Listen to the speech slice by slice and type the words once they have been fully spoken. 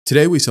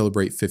Today we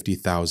celebrate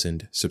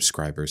 50,000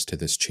 subscribers to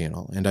this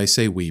channel, and I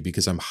say we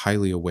because I'm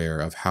highly aware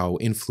of how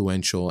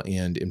influential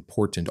and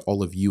important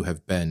all of you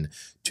have been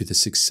to the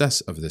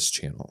success of this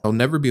channel. I'll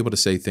never be able to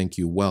say thank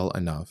you well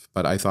enough,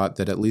 but I thought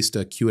that at least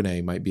a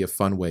Q&A might be a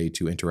fun way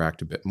to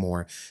interact a bit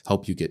more,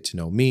 help you get to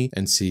know me,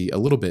 and see a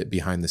little bit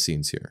behind the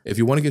scenes here. If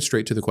you want to get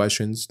straight to the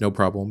questions, no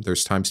problem,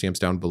 there's timestamps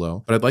down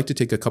below, but I'd like to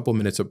take a couple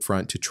minutes up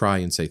front to try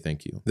and say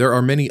thank you. There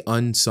are many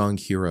unsung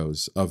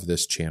heroes of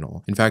this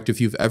channel. In fact, if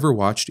you've ever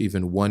watched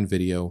even one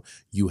video,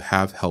 you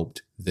have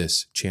helped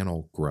this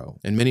channel grow.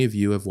 And many of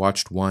you have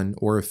watched one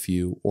or a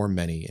few or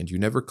many, and you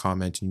never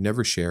comment, and you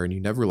never share, and you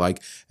never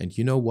like, and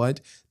you know what?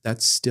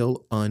 That's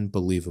still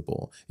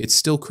unbelievable. It's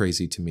still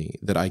crazy to me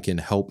that I can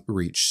help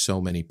reach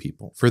so many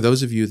people. For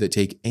those of you that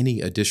take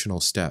any additional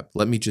step,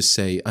 let me just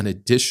say an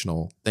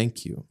additional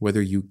thank you.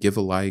 Whether you give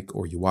a like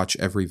or you watch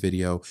every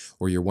video,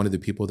 or you're one of the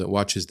people that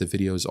watches the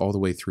videos all the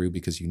way through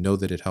because you know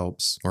that it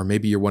helps, or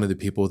maybe you're one of the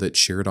people that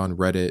shared on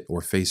Reddit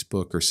or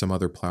Facebook or some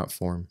other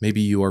platform.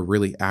 Maybe you are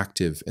really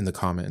active in the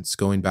comments,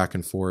 going back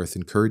and forth,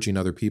 encouraging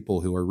other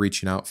people who are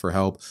reaching out for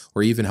help,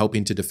 or even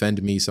helping to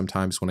defend me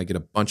sometimes when I get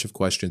a bunch of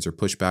questions or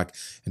pushback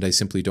and I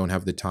simply don't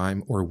have the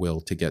time or will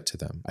to get to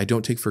them. I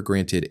don't take for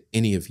granted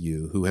any of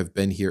you who have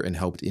been here and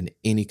helped in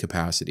any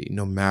capacity,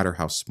 no matter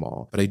how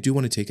small, but I do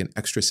want to take an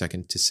extra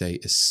second to say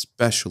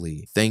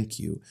especially thank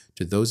you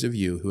to those of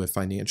you who have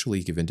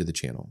financially given to the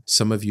channel.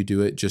 Some of you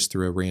do it just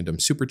through a random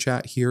super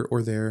chat here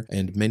or there,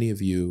 and many of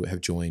you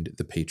have joined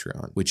the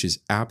Patreon, which is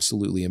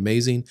absolutely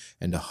amazing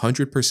and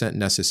 100%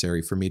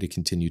 necessary for me to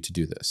continue to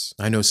do this.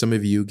 I know some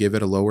of you give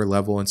it a lower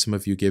level and some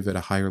of you give it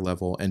a higher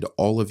level, and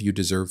all of you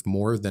deserve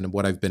more than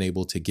what I've been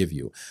able to give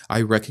you.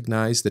 I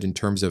recognize that in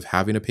terms of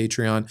having a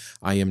Patreon,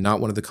 I am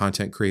not one of the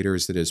content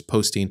creators that is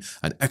posting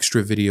an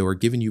extra video or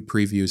giving you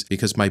previews,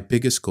 because my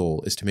biggest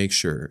goal is to make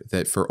sure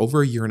that for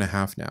over a year and a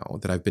half now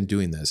that I've been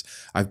doing this,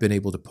 I've been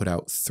able to put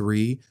out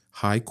 3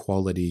 high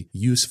quality,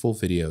 useful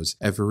videos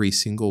every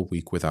single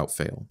week without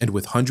fail. And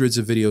with hundreds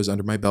of videos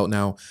under my belt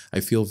now, I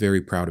feel very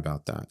proud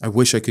about that. I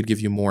wish I could give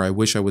you more. I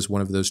wish I was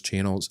one of those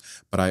channels,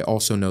 but I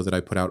also know that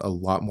I put out a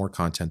lot more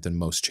content than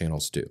most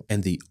channels do.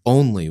 And the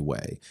only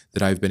way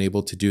that I've been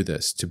able to do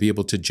this, to be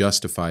able to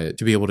justify it,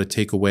 to be able to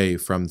take away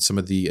from some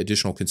of the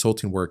additional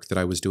consulting work that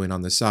I was doing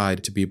on the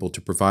side, to be able to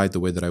provide the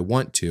way that I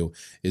want to,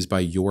 is by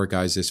your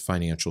guys'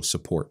 financial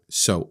support.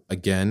 So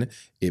again,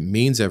 it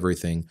means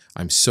everything.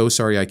 I'm so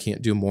sorry I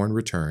can't do more in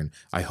return.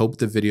 I hope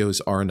the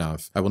videos are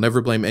enough. I will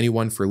never blame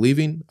anyone for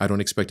leaving. I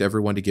don't expect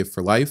everyone to give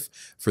for life.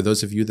 For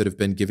those of you that have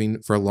been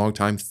giving for a long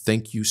time,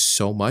 thank you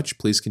so much.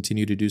 Please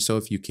continue to do so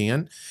if you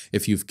can.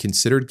 If you've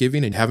considered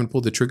giving and haven't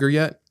pulled the trigger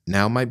yet,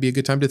 now might be a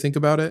good time to think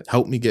about it.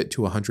 Help me get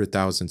to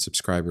 100,000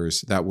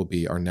 subscribers. That will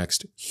be our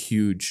next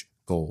huge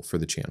goal for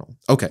the channel.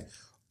 Okay,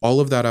 all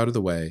of that out of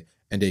the way,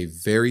 and a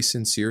very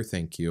sincere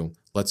thank you.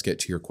 Let's get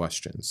to your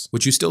questions.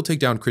 Would you still take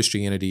down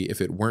Christianity if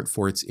it weren't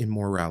for its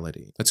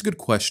immorality? That's a good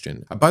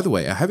question. By the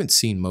way, I haven't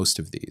seen most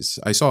of these.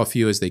 I saw a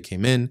few as they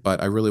came in,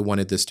 but I really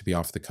wanted this to be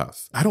off the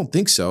cuff. I don't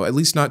think so, at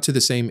least not to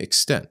the same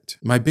extent.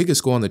 My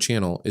biggest goal on the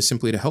channel is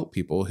simply to help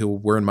people who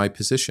were in my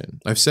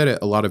position. I've said it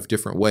a lot of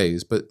different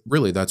ways, but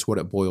really that's what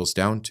it boils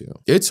down to.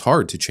 It's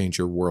hard to change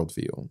your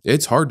worldview.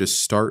 It's hard to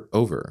start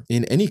over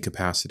in any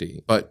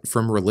capacity, but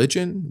from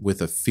religion,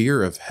 with a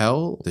fear of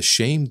hell, the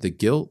shame, the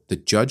guilt, the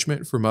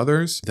judgment from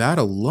others,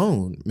 that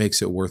alone makes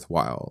it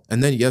worthwhile.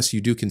 And then yes, you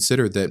do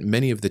consider that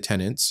many of the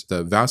tenets,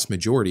 the vast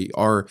majority,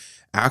 are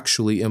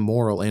actually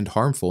immoral and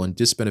harmful and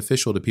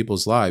disbeneficial to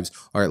people's lives,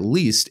 or at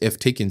least, if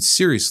taken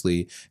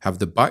seriously, have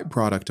the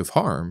byproduct of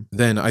harm,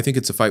 then I think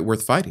it's a fight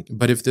worth fighting.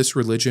 But if this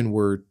religion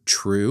were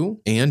true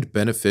and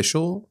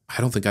beneficial, I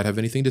don't think I'd have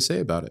anything to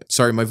say about it.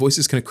 Sorry, my voice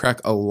is going to crack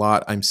a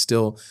lot. I'm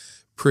still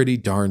pretty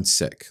darn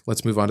sick.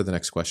 Let's move on to the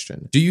next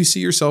question. Do you see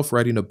yourself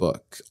writing a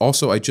book?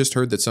 Also, I just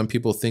heard that some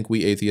people think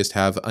we atheists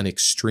have an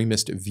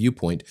extremist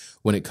viewpoint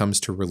when it comes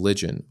to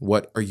religion.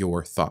 What are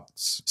your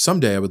thoughts?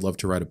 Someday I would love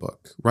to write a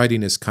book.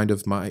 Writing is kind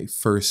of my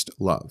first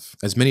love.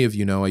 As many of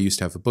you know, I used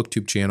to have a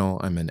booktube channel.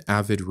 I'm an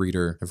avid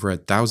reader. I've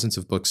read thousands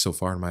of books so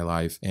far in my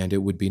life, and it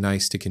would be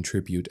nice to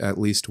contribute at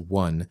least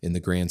one in the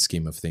grand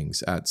scheme of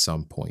things at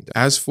some point.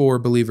 As for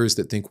believers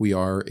that think we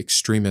are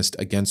extremist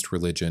against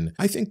religion,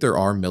 I think there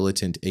are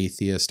militant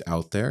atheists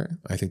out there.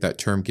 I think that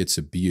term gets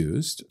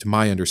abused. To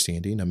my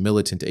understanding, a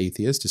militant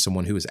atheist is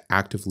someone who is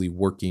actively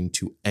working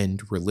to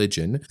end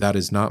religion. That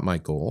is not my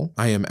goal.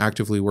 I am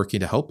actively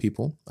working to help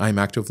people. I am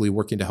actively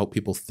working to help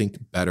people think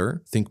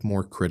better, think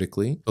more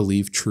critically,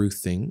 believe true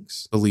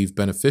things, believe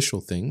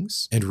beneficial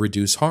things, and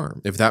reduce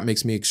harm. If that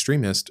makes me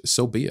extremist,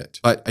 so be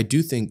it. But I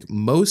do think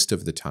most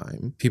of the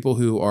time, people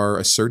who are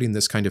asserting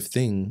this kind of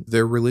thing,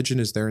 their religion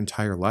is their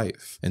entire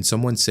life. And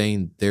someone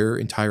saying their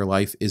entire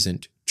life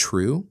isn't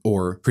true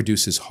or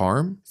produces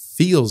harm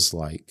feels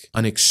like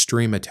an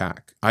extreme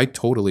attack. I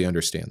totally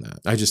understand that.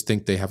 I just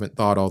think they haven't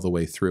thought all the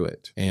way through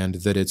it, and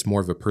that it's more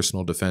of a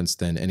personal defense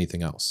than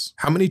anything else.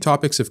 How many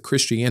topics of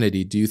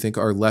Christianity do you think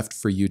are left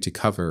for you to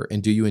cover,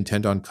 and do you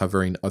intend on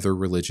covering other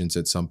religions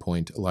at some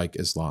point, like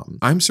Islam?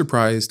 I'm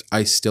surprised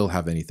I still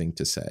have anything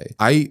to say.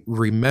 I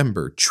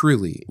remember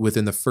truly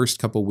within the first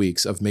couple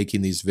weeks of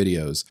making these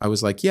videos, I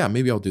was like, yeah,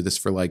 maybe I'll do this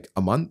for like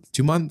a month,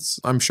 2 months.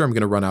 I'm sure I'm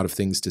going to run out of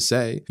things to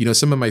say. You know,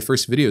 some of my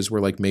first videos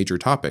were like major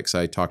topics.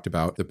 I talked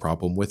about the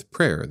problem with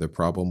prayer, the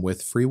problem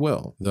with free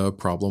will, the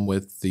problem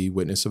with the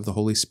witness of the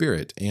Holy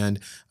Spirit. And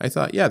I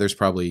thought, yeah, there's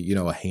probably, you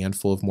know, a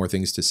handful of more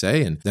things to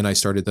say. And then I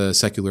started the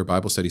secular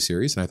Bible study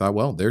series, and I thought,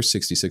 well, there's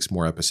 66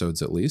 more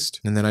episodes at least.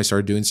 And then I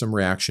started doing some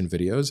reaction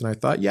videos, and I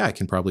thought, yeah, I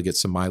can probably get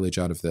some mileage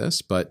out of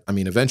this. But I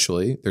mean,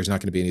 eventually there's not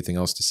going to be anything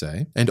else to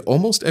say. And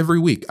almost every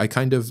week I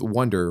kind of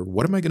wonder,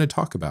 what am I going to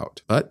talk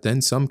about? But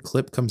then some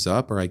clip comes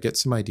up, or I get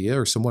some idea,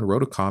 or someone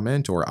wrote a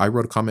comment, or I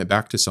wrote a comment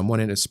back to someone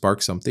and it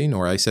sparked something,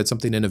 or I said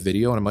something in a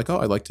video and I'm like, oh,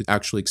 I'd like to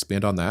actually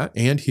expand on that.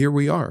 And here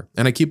we are.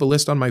 And I keep a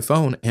list on my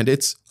phone and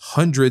it's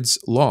hundreds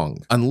long.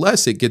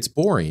 Unless it gets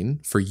boring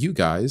for you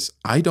guys,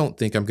 I don't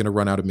think I'm going to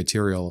run out of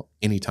material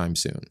anytime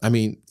soon. I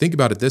mean, think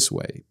about it this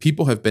way.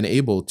 People have been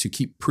able to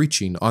keep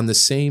preaching on the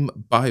same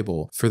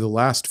Bible for the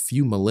last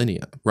few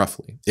millennia,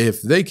 roughly.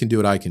 If they can do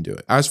it, I can do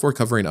it. As for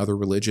covering other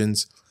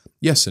religions,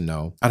 yes and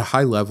no. At a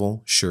high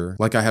level, sure.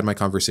 Like I had my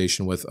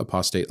conversation with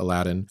Apostate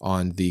Aladdin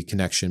on the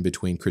connection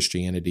between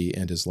Christianity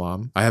and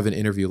Islam. I have an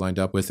interview lined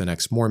up with an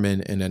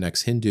ex-Mormon and an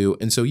ex-Hindu.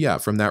 And so yeah,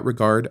 from that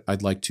regard,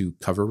 I'd like to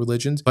cover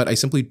religions, but I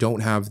simply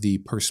don't have the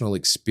personal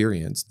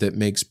experience that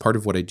makes part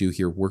of what I do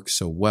here work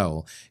so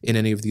well in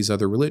any of these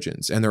other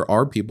religions. And there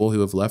are people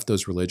who have left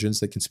those religions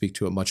that can speak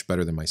to it much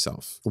better than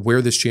myself.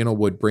 Where this channel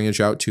would branch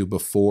out to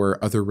before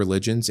other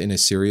religions in a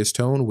serious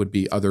tone would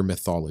be other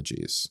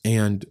mythologies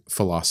and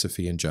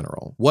philosophy in general.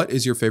 What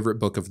is your favorite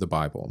book of the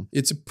Bible?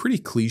 It's a pretty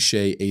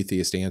cliche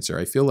atheist answer.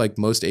 I feel like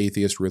most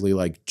atheists really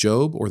like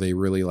Job, or they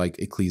really like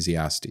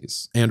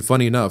Ecclesiastes. And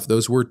funny enough,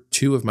 those were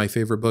two of my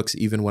favorite books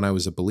even when I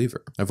was a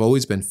believer. I've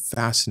always been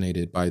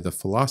fascinated by the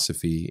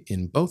philosophy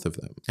in both of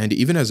them. And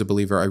even as a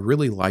believer, I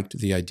really liked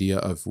the idea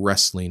of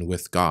wrestling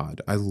with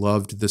God. I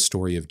loved the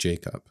story of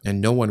Jacob,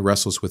 and no one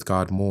wrestles with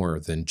God more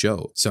than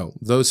Job. So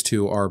those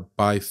two are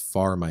by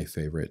far my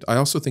favorite. I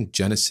also think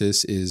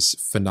Genesis is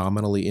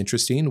phenomenally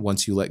interesting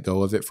once you let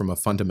go of it from a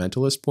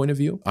fundamentalist point of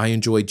view. I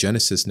enjoy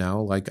Genesis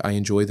now like I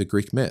enjoy the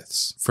Greek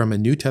myths. From a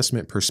New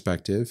Testament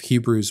perspective,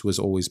 Hebrews was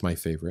always my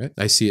favorite.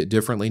 I see it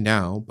differently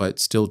now, but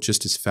still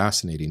just as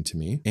fascinating to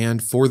me.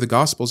 And for the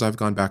Gospels, I've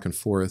gone back and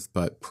forth,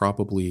 but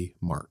probably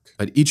Mark.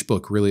 But each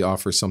book really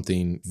offers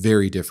something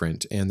very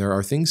different, and there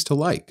are things to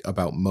like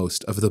about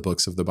most of the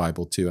books of the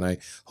Bible too, and I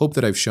hope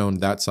that I've shown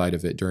that side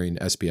of it during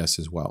SBS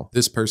as well.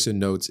 This person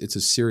notes it's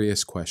a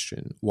serious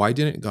question. Why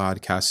didn't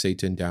God cast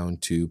Satan down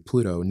to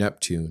Pluto,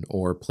 Neptune,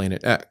 or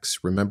Planet X?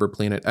 Remember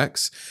Planet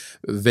X?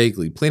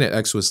 Vaguely. Planet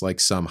X was like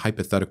some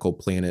hypothetical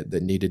planet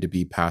that needed to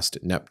be past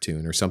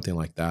Neptune or something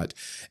like that.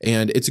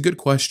 And it's a good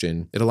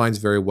question. It aligns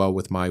very well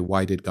with my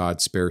Why Did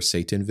God Spare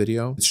Satan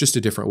video. It's just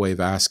a different way of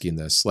asking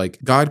this. Like,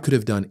 God could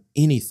have done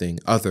anything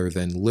other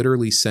than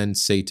literally send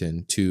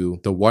Satan to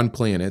the one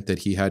planet that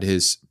he had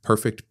his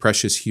perfect,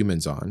 precious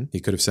humans on. He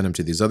could have sent him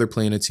to these other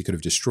planets. He could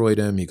have destroyed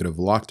him. He could have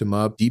locked him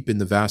up deep in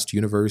the vast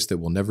universe that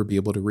we'll never be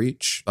able to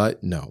reach.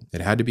 But no,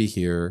 it had to be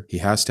here. He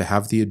has to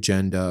have the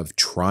agenda of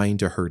trying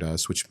to hurt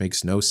us, which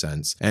makes no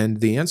sense. And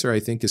the answer, I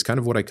think, is kind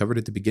of what I covered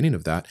at the beginning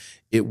of that.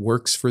 It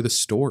works for the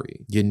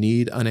story. You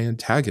need an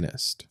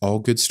antagonist. All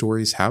good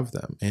stories have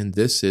them. And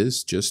this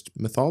is just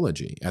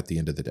mythology at the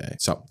end of the day.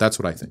 So that's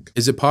what I think.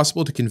 Is it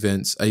possible to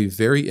convince a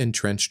very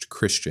entrenched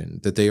Christian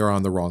that they are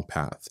on the wrong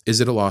path?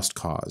 Is it a lost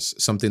cause?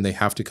 Something they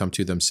have to come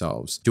to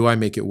themselves? Do I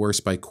make it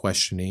worse by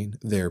questioning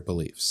their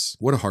beliefs?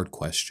 What a hard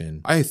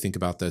question. I think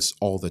about this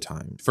all the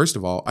time. First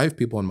of all, I have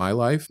people in my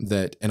life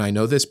that, and I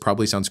know this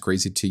probably sounds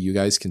crazy to you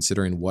guys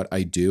considering what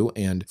I do,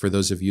 and for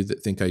those of you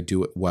that think I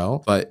do it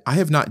well, but I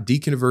have not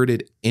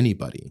deconverted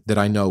anybody that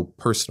I know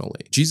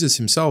personally. Jesus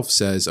himself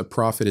says a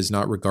prophet is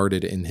not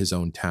regarded in his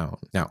own town.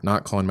 Now,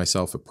 not calling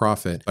myself a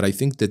prophet, but I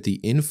think that the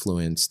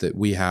influence that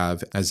we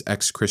have as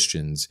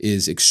ex-Christians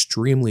is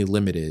extremely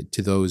limited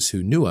to those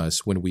who knew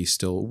us when we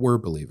still were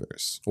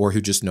believers, or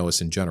who just know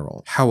us in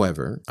general.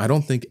 However, I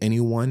don't think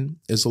anyone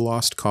is a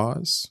lost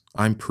cause.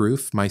 I'm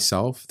proof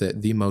myself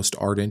that the most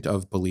ardent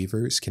of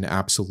believers can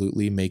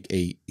absolutely make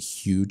a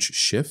huge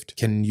shift.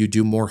 Can you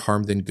do more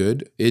harm than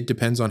good? It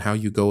depends on how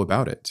you go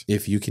about it.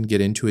 If you can get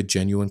into a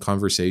genuine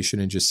conversation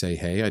and just say,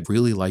 hey, I'd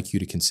really like you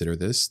to consider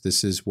this.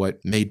 This is what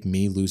made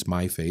me lose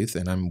my faith,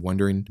 and I'm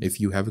wondering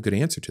if you have a good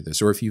answer to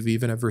this, or if you've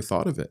even ever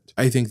thought of it.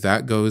 I think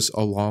that goes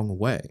a long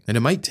way. And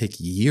it might take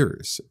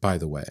years, by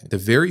the way. The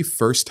very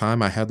first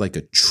time I had like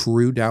a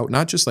true doubt,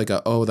 not just like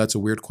oh, that's a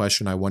weird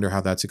question, I wonder how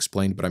that's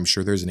explained, but I'm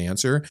sure there's an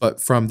answer.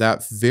 But from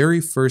that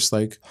very first,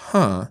 like,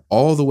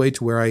 all the way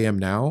to where I am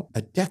now,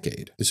 a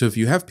decade. So if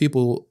you have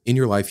people in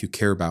your life you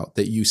care about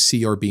that you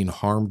see are being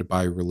harmed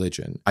by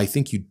religion, I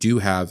think you do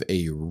have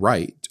a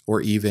right or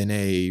even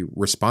a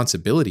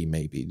responsibility,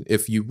 maybe,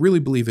 if you really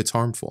believe it's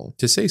harmful,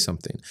 to say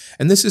something.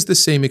 And this is the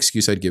same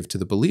excuse I'd give to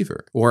the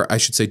believer, or I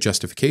should say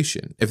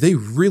justification. If they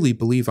really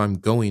believe I'm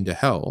going to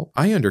hell,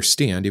 I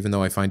understand, even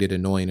though I find it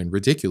annoying and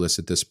ridiculous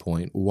at this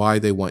point, why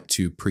they want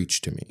to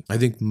preach to me. I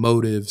think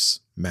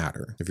motives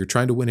matter. If you're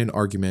trying to win an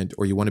argument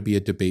or you want to be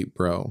a debate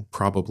bro,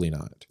 probably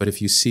not. But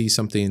if you see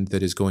something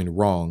that is going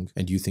wrong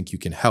and you think you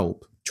can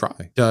help,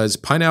 try. Does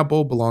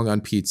pineapple belong on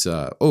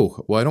pizza?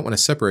 Oh, well, I don't want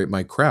to separate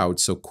my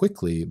crowd so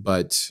quickly,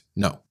 but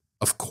no.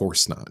 Of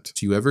course not.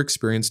 Do you ever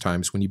experience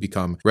times when you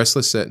become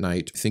restless at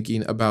night,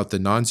 thinking about the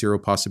non-zero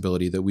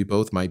possibility that we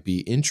both might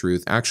be, in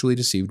truth, actually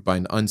deceived by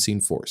an unseen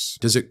force?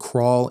 Does it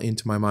crawl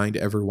into my mind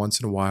every once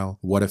in a while?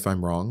 What if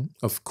I'm wrong?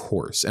 Of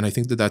course. And I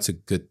think that that's a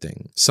good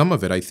thing. Some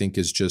of it, I think,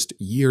 is just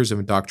years of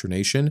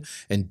indoctrination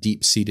and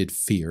deep-seated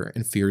fear,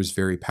 and fear is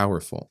very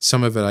powerful.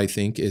 Some of it, I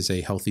think, is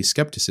a healthy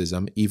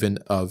skepticism, even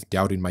of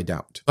doubting my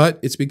doubt. But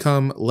it's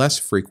become less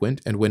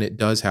frequent, and when it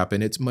does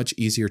happen, it's much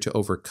easier to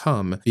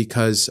overcome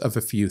because of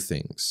a few things.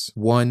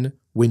 One,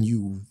 when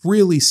you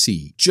really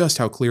see just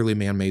how clearly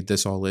man-made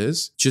this all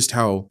is, just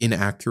how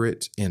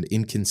inaccurate and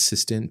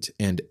inconsistent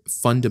and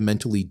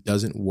fundamentally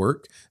doesn't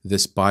work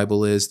this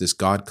Bible is, this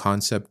God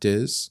concept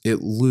is,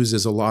 it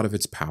loses a lot of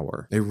its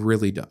power. It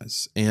really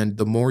does. And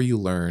the more you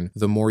learn,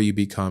 the more you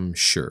become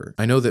sure.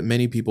 I know that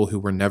many people who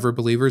were never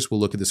believers will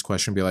look at this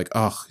question and be like,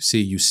 oh,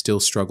 see, you still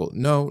struggle.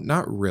 No,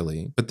 not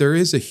really. But there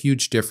is a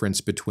huge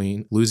difference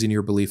between losing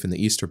your belief in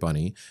the Easter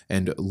Bunny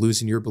and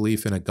losing your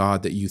belief in a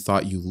God that you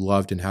thought you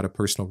loved and had a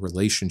personal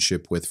relationship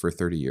with for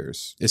 30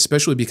 years,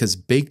 especially because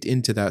baked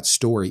into that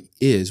story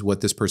is what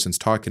this person's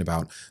talking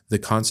about, the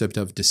concept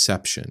of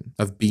deception,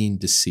 of being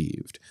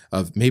deceived,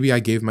 of maybe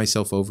I gave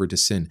myself over to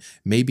sin.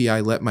 Maybe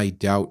I let my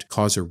doubt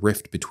cause a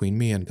rift between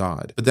me and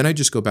God. But then I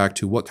just go back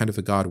to what kind of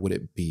a God would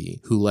it be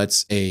who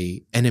lets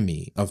a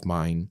enemy of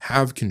mine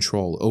have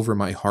control over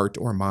my heart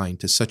or mind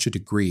to such a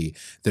degree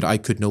that I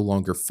could no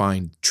longer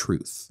find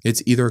truth?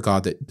 It's either a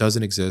God that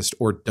doesn't exist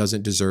or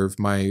doesn't deserve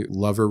my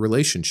love or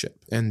relationship.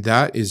 And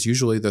that is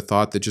usually the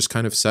thought that just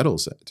kind of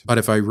settles it. But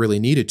if I really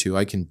needed to,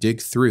 I can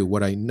dig through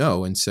what I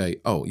know and say,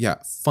 oh yeah,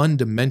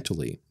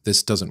 fundamentally,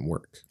 this doesn't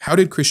work. How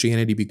did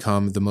Christianity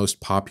become the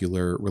most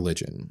popular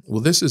religion? Well,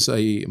 this is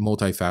a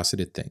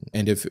multifaceted thing.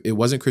 And if it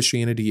wasn't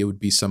Christianity, it would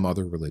be some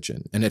other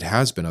religion. And it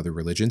has been other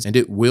religions, and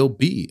it will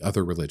be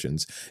other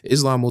religions.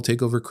 Islam will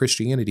take over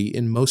Christianity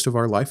in most of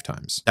our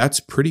lifetimes. That's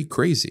pretty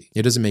crazy.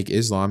 It doesn't make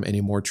Islam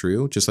any more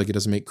true, just like it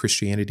doesn't make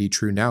Christianity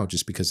true now,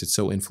 just because it's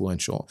so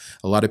influential.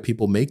 A lot of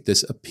people make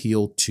this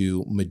appeal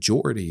to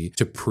majority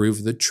to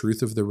prove the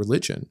truth of the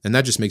religion. And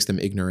that just makes them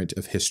ignorant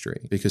of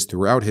history, because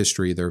throughout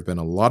history, there have been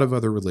a lot of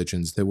other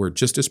religions that were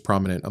just as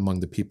prominent among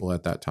the people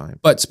at that time.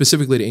 But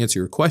specifically to answer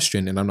your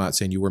question, and I'm not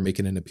saying you were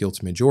making an appeal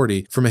to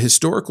majority, from a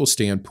historical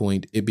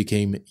standpoint, it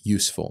became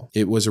useful.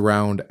 It was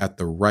around at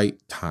the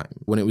right time.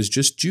 When it was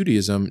just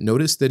Judaism,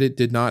 notice that it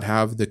did not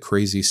have the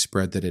crazy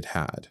spread that it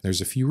had.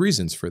 There's a few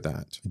reasons for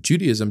that.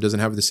 Judaism doesn't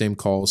have the same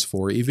calls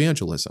for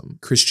evangelism.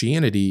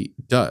 Christianity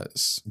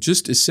does.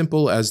 Just as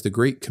simple as the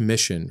Great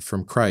Commission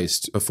from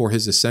Christ before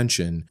his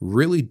ascension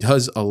really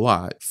does a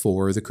lot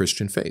for the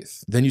Christian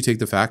faith. Then you take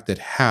the fact that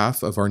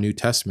half of our New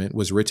Testament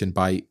was written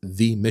by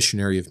the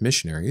missionary of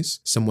missionaries,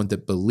 someone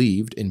that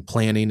believed in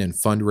planning and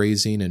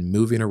fundraising and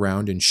moving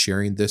around and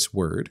sharing this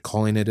word,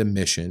 calling it a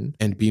mission,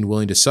 and being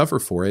willing to suffer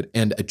for it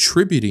and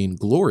attributing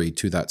glory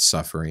to that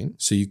suffering.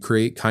 So you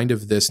create kind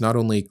of this not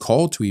only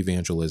call to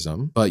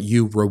evangelism, but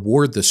you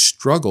reward the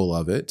struggle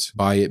of it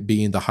by it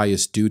being the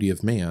highest duty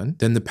of man.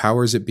 Then the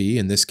powers that be,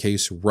 in this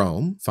case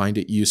Rome, find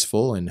it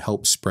useful and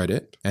help spread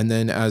it. And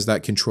then as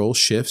that control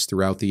shifts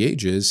throughout the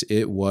ages,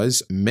 it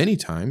was many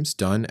times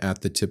done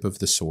at the tip of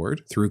the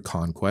sword through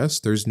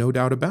conquest. There's no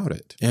doubt about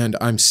it. And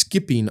I'm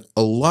skipping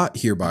a lot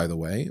here, by the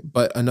way,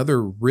 but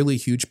another really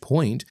huge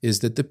point is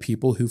that the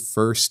people who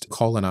first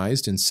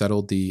colonized and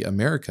settled the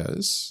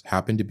Americas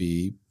happen to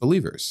be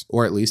believers,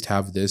 or at least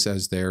have this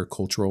as their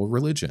cultural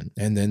religion.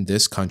 And then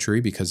this country,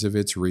 because of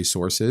its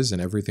resources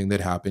and everything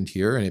that happened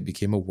here, and it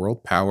became a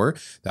world power,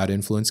 that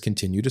influence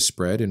continued to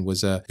spread and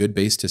was a good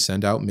base to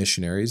send out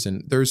missionaries.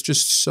 And there's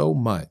just so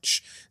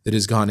much that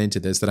has gone into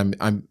this that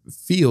I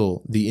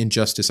feel the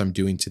injustice I'm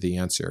doing to the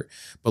answer.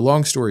 But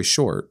long story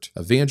short,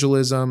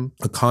 evangelism,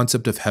 a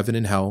concept of heaven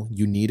and hell,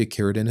 you need a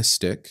carrot and a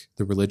stick.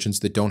 The religions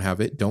that don't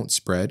have it don't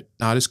spread,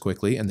 not as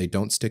quickly, and they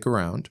don't stick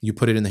around. You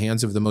put it in the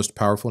hands of the most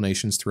powerful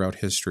nations throughout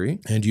history,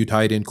 and you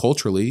tie it in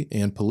culturally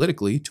and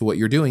politically to what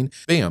you're doing.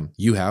 Bam,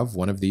 you have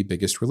one of the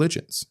biggest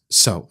religions.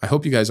 So I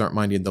hope you guys aren't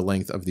minding the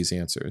length of these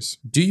answers.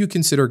 Do you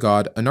consider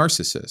God a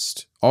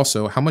narcissist?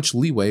 Also, how much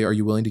leeway are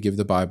you willing to give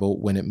the Bible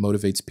when it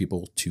motivates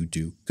people to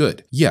do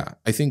good? Yeah,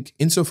 I think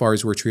insofar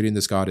as we're treating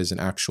this God as an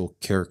actual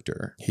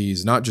character,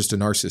 he's not just a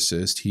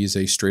narcissist, he's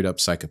a straight up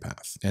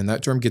psychopath. And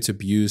that term gets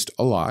abused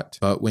a lot,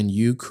 but when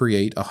you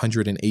create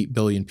 108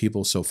 billion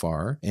people so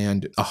far,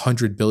 and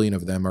 100 billion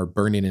of them are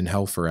burning in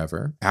hell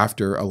forever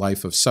after a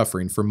life of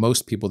suffering for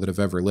most people that have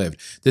ever lived,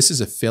 this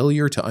is a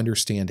failure to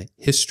understand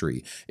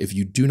history if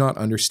you do not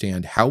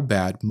understand how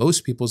bad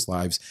most people's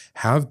lives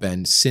have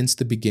been since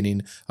the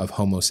beginning of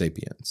Homo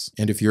sapiens.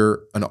 And if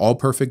you're an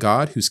all-perfect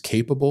God who's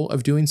capable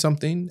of doing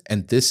something,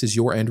 and this is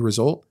your end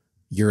result,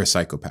 you're a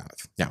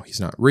psychopath. Now, he's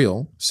not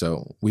real,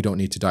 so we don't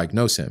need to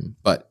diagnose him,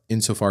 but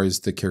insofar as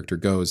the character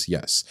goes,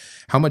 yes.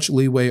 How much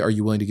leeway are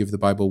you willing to give the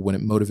Bible when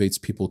it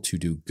motivates people to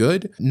do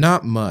good?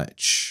 Not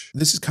much.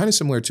 This is kind of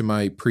similar to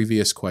my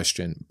previous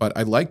question, but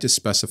I'd like to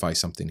specify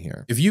something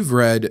here. If you've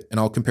read, and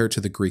I'll compare it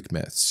to the Greek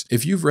myths,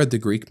 if you've read the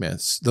Greek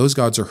myths, those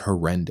gods are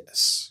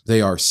horrendous. They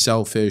are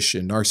selfish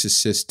and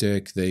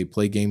narcissistic. They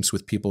play games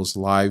with people's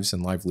lives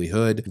and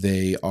livelihood.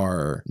 They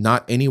are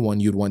not anyone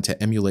you'd want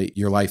to emulate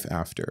your life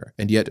after.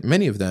 And yet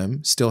many of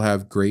them still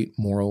have great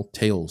moral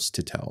tales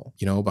to tell.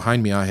 You know,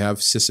 behind me I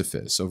have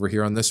Sisyphus. Over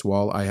here on this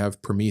wall I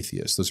have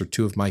Prometheus. Those are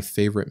two of my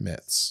favorite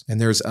myths. And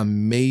there's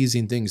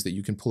amazing things that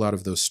you can pull out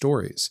of those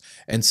stories.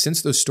 And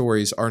since those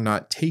stories are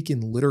not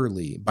taken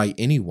literally by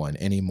anyone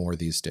anymore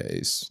these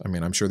days, I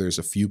mean, I'm sure there's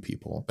a few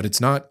people, but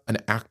it's not an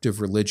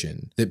active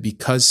religion that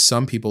because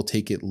some people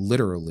take it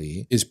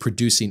literally is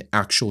producing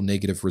actual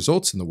negative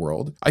results in the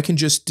world. I can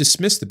just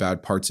dismiss the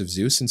bad parts of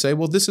Zeus and say,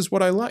 well, this is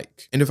what I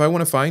like. And if I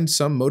want to find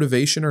some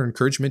motivation or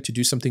encouragement to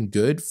do something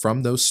good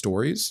from those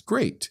stories,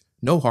 great.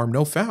 No harm,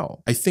 no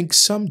foul. I think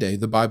someday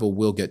the Bible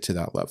will get to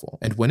that level.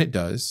 And when it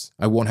does,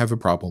 I won't have a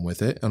problem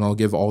with it, and I'll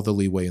give all the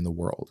leeway in the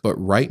world. But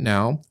right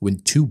now, when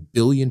 2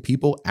 billion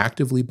people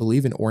actively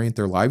believe and orient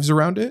their lives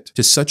around it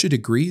to such a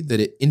degree that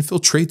it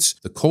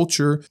infiltrates the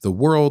culture, the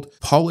world,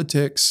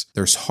 politics,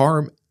 there's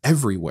harm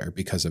everywhere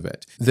because of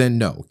it, then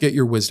no, get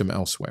your wisdom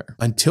elsewhere.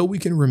 Until we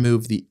can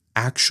remove the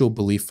actual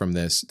belief from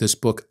this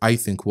book, I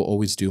think, will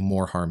always do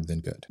more harm than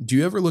good. Do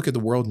you ever look at the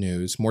world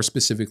news, more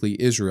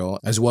specifically Israel,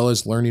 as well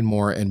as learning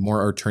more and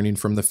more are turning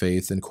from the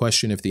faith and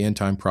question if the end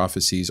time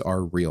prophecies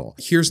are real?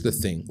 Here's the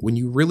thing. When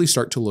you really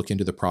start to look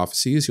into the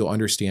prophecies, you'll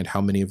understand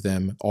how many of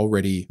them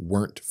already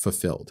weren't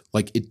fulfilled.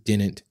 Like it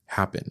didn't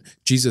happen.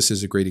 Jesus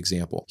is a great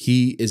example.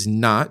 He is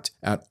not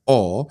at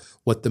all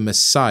what the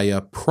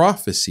Messiah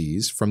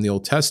prophecies from the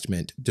Old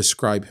Testament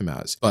describe him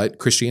as. But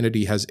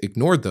Christianity has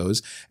ignored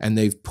those, and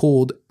they've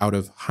pulled out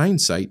of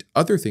hindsight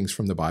other things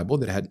from the Bible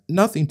that had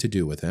nothing to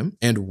do with him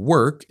and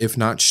work, if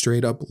not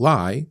straight up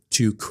lie,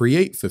 to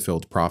create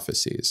fulfilled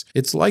prophecies.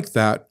 It's like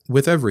that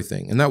with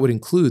everything, and that would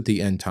include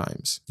the end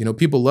times. You know,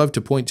 people love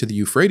to point to the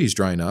Euphrates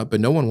drying up,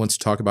 but no one wants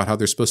to talk about how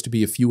there's supposed to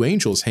be a few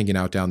angels hanging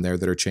out down there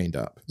that are chained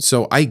up.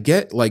 So I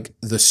get like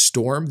the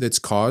storm that's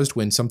caused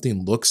when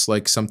something looks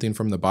like something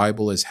from the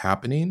Bible is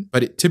happening,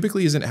 but it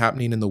typically isn't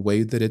happening in the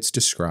way that it's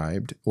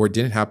described, or it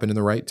didn't happen in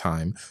the right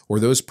time, or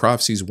those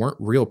prophecies weren't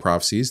real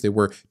prophecies. They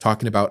were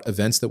talking about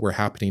events that were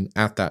happening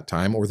at that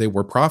time, or they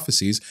were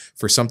prophecies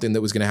for something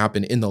that was going to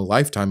happen in the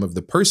lifetime of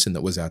the person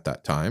that was at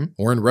that time.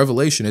 Or in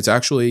Revelation, it's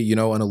actually, you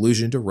know, an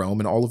allusion to Rome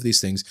and all of these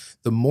things.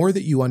 The more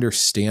that you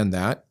understand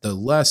that, the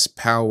less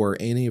power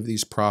any of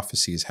these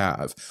prophecies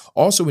have.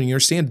 Also, when you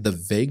understand the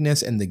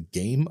vagueness and the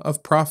game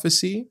of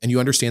prophecy, and you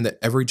understand that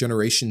every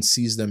generation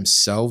sees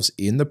themselves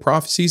in the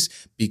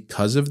prophecies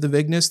because of the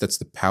vagueness, that's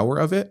the power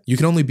of it, you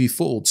can only be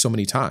fooled so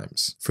many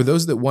times. For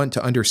those that want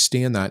to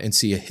understand that and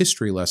see a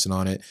history lesson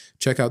on it,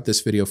 check out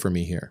this video for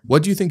me here.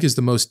 What do you think is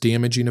the most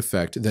damaging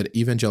effect that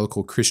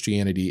evangelical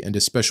Christianity and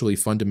especially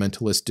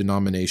fundamentalist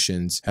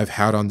denominations have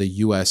had on the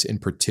US in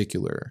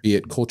particular, be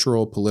it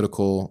cultural,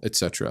 political,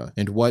 etc.?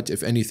 And what,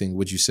 if anything,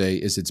 would you say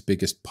is its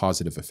biggest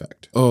positive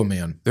effect? Oh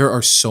man, there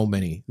are so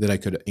many that I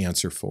could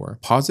answer for.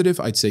 Positive,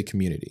 I'd say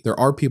community. There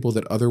are people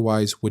that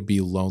otherwise would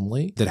be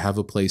lonely that have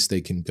a place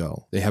they can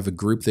go. They have a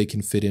group they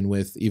can fit in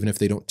with, even if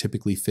they don't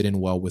typically fit in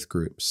well with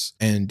groups.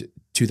 And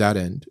to that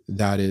end,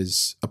 that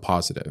is a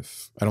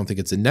positive. I don't think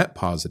it's a net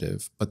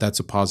positive, but that's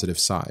a positive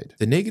side.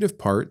 The negative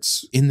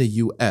parts in the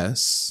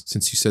US,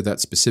 since you said that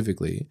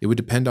specifically, it would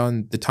depend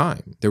on the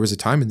time. There was a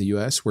time in the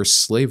US where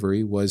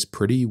slavery was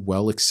pretty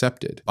well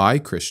accepted by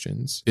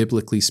Christians,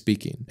 biblically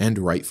speaking, and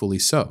rightfully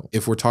so.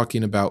 If we're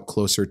talking about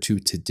closer to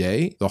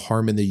today, the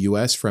harm in the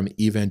US from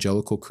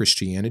evangelical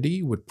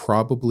Christianity would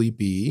probably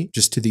be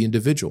just to the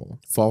individual.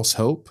 False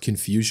hope,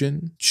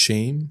 confusion,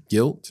 shame,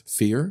 guilt,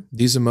 fear.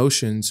 These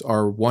emotions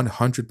are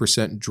 100%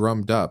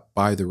 drummed up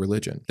by the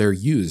religion. They're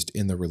used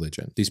in the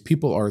religion. These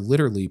people are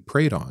literally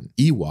preyed on.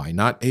 EY,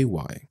 not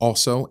AY.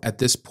 Also, at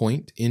this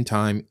point in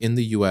time in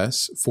the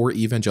US, for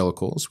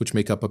evangelicals, which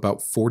make up about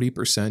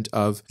 40%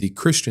 of the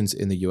Christians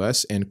in the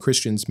US, and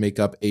Christians make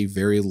up a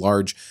very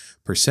large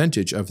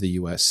percentage of the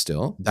US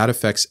still, that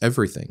affects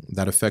everything.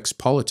 That affects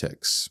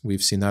politics.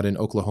 We've seen that in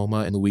Oklahoma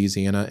and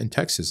Louisiana and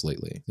Texas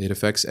lately. It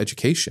affects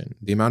education,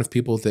 the amount of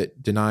people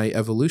that deny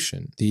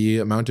evolution, the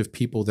amount of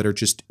people that are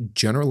just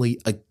generally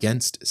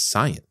against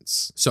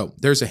science. So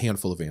there's a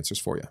handful of answers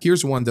for you.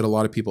 Here's one that a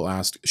lot of people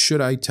ask,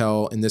 should I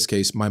tell, in this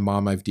case, my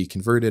mom I've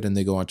deconverted, and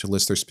they go on to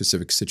list their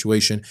specific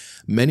situation.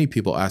 Many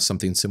people ask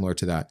something similar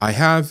to that. I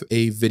have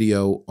a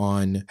video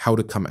on how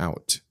to come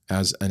out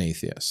as an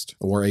atheist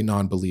or a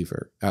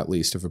non-believer, at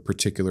least of a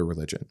particular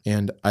religion.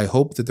 And I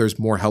hope that there's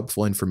more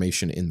helpful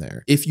information in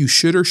there. If you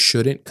should or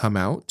shouldn't come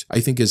out,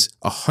 I think is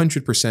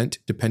 100%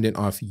 dependent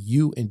off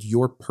you and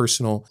your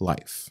personal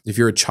life. If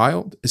you're a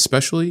child,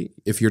 especially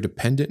if you're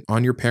dependent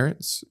on your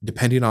parents,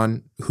 depending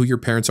on who your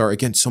parents are,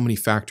 again, so many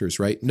factors,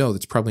 right? No,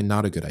 that's probably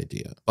not a good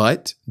idea.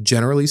 But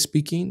generally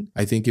speaking,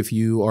 I think if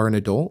you are an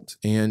adult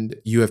and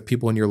you have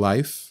people in your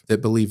life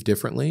that believe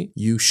differently,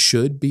 you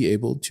should be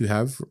able to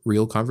have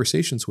real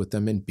conversations with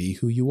them and be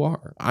who you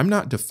are. I'm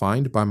not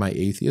defined by my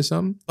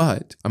atheism,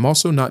 but I'm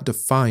also not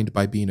defined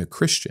by being a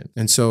Christian.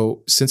 And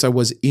so since I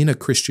was in a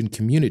Christian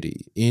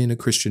community, in a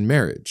Christian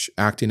marriage,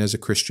 acting as a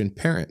Christian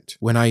parent,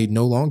 when I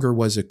no longer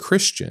was a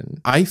Christian,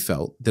 I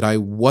felt that I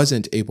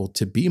wasn't able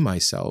to be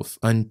myself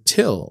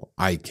until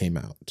I came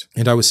out.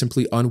 And I was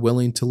simply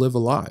unwilling to live a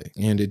lie.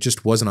 And it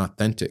just wasn't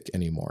authentic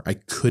anymore.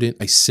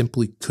 I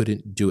simply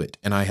couldn't do it.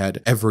 And I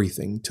had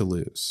everything to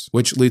lose.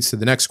 Which leads to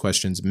the next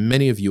questions.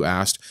 Many of you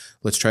asked,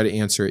 let's try to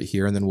answer it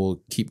here and then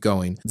we'll keep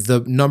going.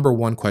 The number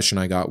one question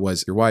I got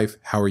was, your wife,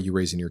 how are you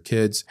raising your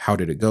kids? How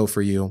did it go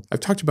for you?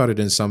 I've talked about it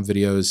in some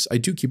videos. I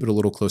do keep it a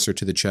little closer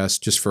to the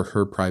chest just for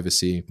her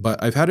privacy,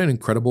 but I've had an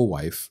incredible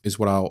wife is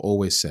what I'll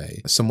always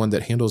say. Someone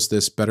that handles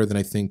this better than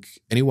I think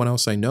anyone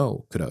else I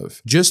know could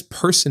have. Just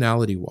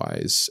personality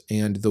wise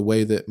and the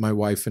way that my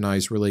wife and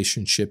I's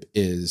relationship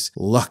is,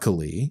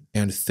 luckily,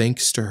 and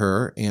thanks to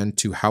her and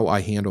to how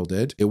I handled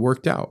it, it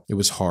worked out. It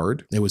was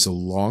hard. It was a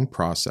long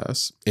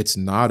process. It's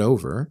not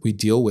over. We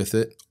deal with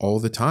it all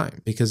the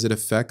time because it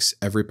affects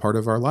every part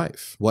of our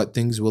life. What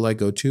things will I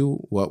go to?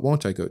 What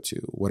won't I go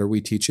to? What are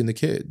we teaching the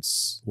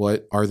kids?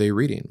 What are they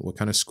reading? What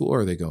kind of school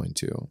are they going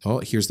to? Oh,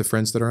 here's the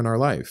friends that are in our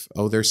life.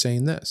 Oh, they're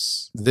saying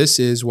this. This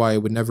is why I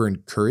would never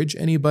encourage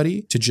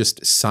anybody to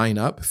just sign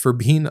up for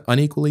being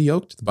unequally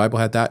yoked. The Bible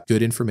had that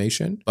good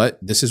information, but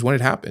this is when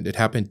it happened. It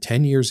happened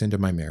 10 years into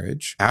my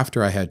marriage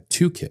after I had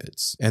 2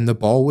 kids and the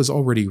ball was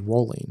already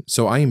rolling.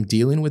 So I am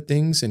dealing with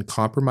things and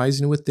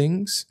compromising with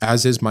things,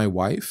 as is my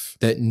wife,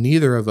 that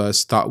neither of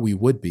us thought we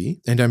would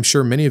be. And I'm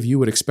sure many of you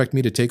would expect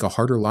me to take a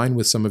harder line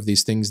with some of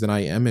these things than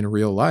I am in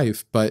real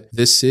life, but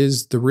this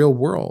is the real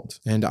world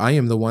and I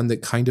am the one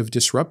that kind of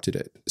disrupted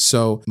it.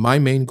 So my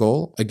main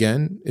goal,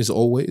 again, is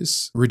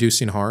always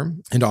reducing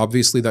harm. And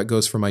obviously that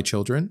goes for my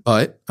children,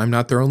 but I'm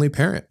not their only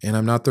parent and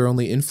I'm not their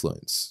only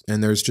influence.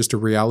 And there's just a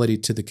reality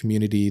to the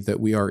community that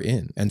we are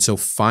in. And so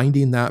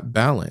finding that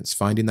balance,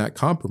 finding that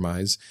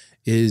compromise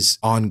is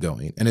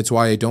ongoing. And it's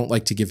why I don't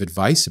like to give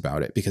advice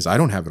about it because I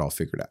don't have it all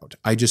figured out.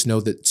 I just know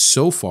that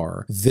so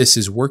far this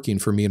is working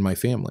for me and my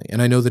family.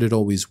 And I know that it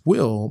always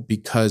will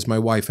because my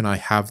wife and I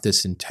have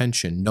this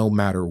intention no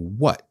matter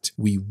what.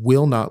 We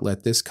will not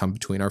let this come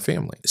between our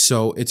family.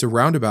 So it's a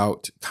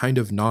roundabout kind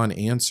of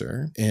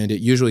non-answer. And it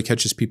usually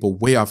catches people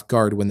way off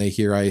guard when they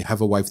hear I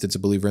have a wife that's a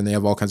believer and they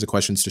have all kinds of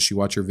questions. Does she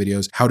watch your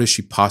videos? How does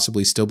she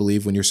possibly still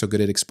believe when you're so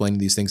good at explaining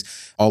these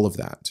things? All of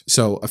that.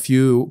 So a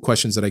few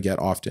questions that I get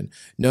often.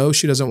 No,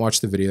 she doesn't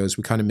watch the videos.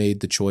 We kind of made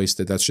the choice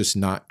that that's just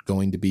not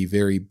going to be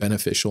very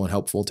beneficial and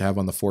helpful to have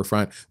on the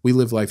forefront. We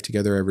live life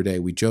together every day.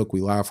 We joke,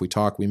 we laugh, we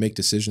talk, we make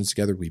decisions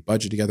together, we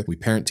budget together, we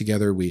parent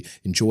together, we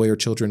enjoy our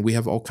children. We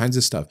have all kinds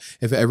of stuff.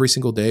 If every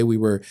single day we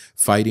were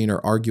fighting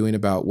or arguing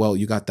about, well,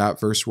 you got that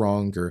verse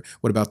wrong, or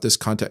what about this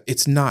content?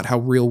 It's not how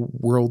real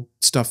world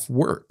stuff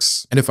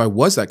works. And if I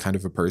was that kind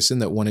of a person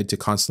that wanted to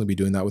constantly be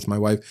doing that with my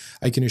wife,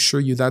 I can assure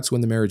you that's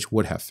when the marriage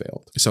would have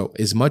failed. So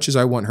as much as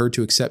I want her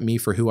to accept me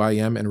for who I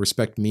am and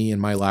respect me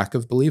and my lack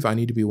of belief, I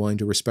need to be willing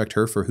to respect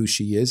her for who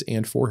she is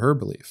and for her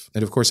belief.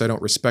 And of course, I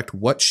don't respect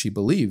what she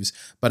believes,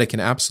 but I can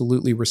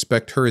absolutely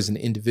respect her as an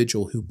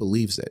individual who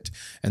believes it.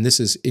 And this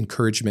is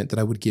encouragement that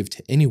I would give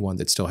to anyone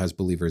that still has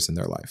believers in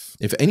their life.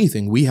 If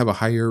anything, we have a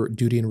higher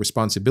duty and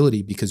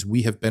responsibility because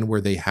we have been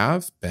where they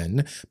have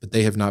been, but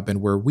they have not been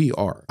where we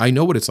are. I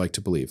know what it's like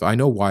to believe. I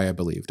know why I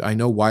believed. I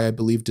know why I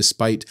believed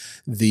despite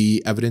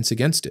the evidence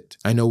against it.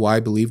 I know why I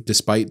believed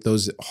despite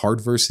those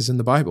hard verses in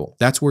the Bible.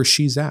 That's where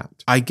she's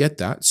at. I get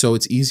that. So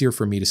it's easier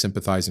for me to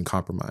sympathize and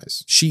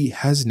compromise. She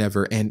has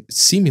never and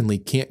seemingly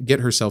can't get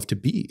herself to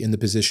be in the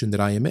position that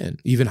I am in,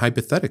 even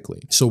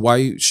hypothetically. So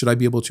why should I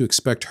be able to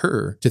expect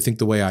her to think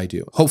the way I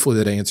do? Hopefully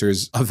that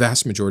answers a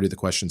vast majority of the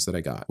questions that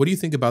I got. What do you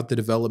think about the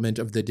development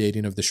of the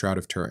dating of the Shroud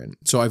of Turin?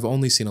 So I've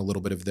only seen a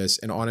little bit of this,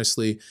 and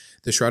honestly,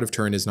 the Shroud of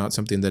Turin is not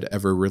something that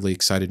ever really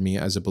excited me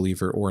as a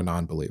believer or a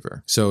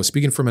non-believer. So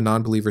speaking from a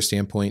non-believer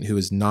standpoint who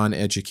is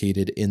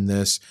non-educated in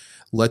this,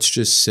 let's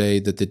just say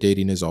that the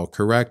dating is all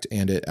correct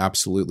and it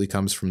absolutely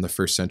comes from the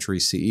 1st century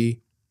CE.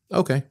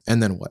 Okay.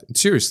 And then what?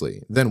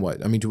 Seriously, then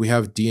what? I mean, do we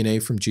have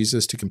DNA from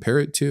Jesus to compare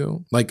it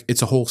to? Like,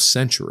 it's a whole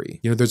century.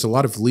 There's a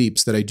lot of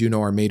leaps that I do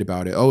know are made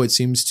about it. Oh, it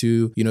seems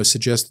to,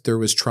 suggest that there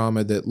was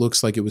trauma that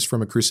looks like it was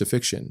from a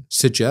crucifixion.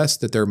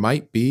 Suggest that there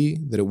might be,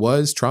 that it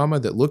was trauma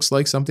that looks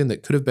like something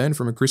that could have been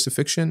from a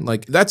crucifixion.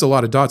 Like, that's a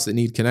lot of dots that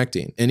need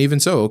connecting. And even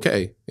so,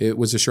 okay, it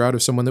was a shroud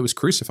of someone that was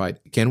crucified.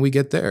 Can we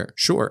get there?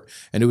 Sure.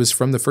 And it was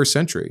from the first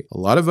century. A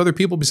lot of other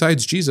people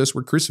besides Jesus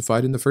were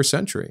crucified in the first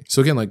century.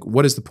 So again, like,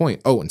 what is the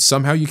point? Oh, and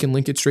somehow you can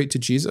link it straight to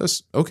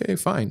Jesus? Okay,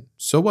 fine.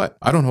 So what?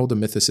 I don't hold a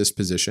mythicist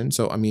position.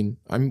 So, I mean,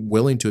 I'm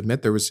willing to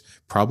admit there was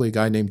probably a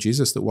guy named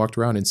Jesus that walked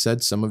around and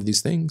said some of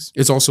these things.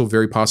 It's also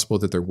very possible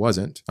that there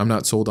wasn't. I'm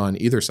not sold on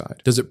either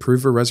side. Does it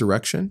prove a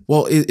resurrection?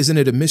 Well, isn't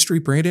it a mystery,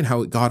 Brandon,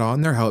 how it got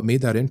on there, how it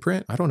made that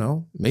imprint? I don't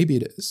know. Maybe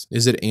it is.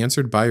 Is it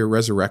answered by a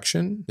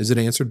resurrection? Is it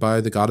answered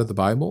by the God of the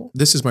Bible?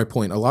 This is my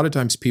point. A lot of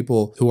times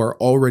people who are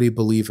already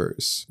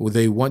believers,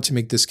 they want to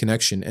make this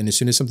connection, and as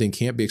soon as something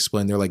can't be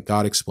explained, they're like,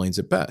 God explains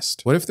it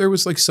best. What if there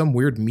was like some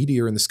weird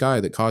meteor in the sky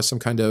that caused some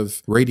kind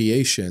of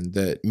radiation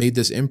that made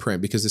this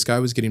imprint because this guy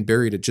was getting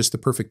buried at just the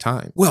perfect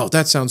time? Well,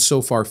 that sounds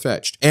so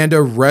far-fetched. And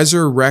a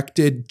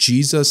resurrected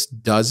Jesus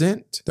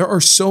doesn't? There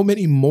are so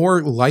many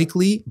more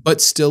likely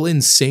but still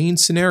insane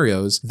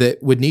scenarios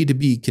that would need to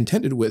be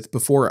contended with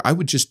before I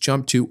would just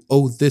jump to,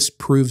 oh, this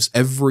proves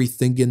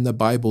everything in the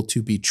Bible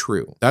to be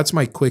true. That's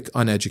my quick,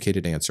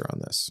 uneducated answer on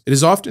this. It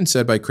is often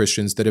said by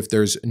Christians that if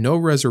there's no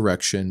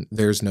resurrection,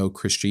 there's no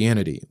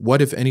Christianity.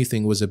 What, if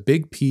anything, was a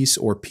big piece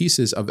or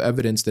pieces of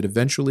evidence that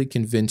eventually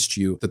convinced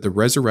you that the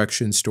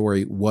resurrection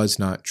story was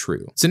not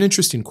true? It's an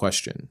interesting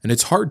question, and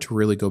it's hard to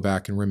really go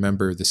back and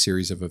remember the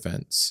series of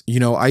events.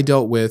 I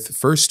dealt with,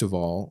 first of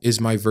all, is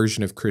my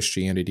version of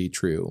Christianity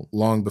true?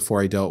 Long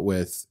before I dealt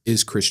with,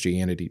 is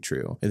Christianity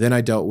true? And then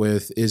I dealt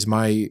with, is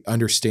my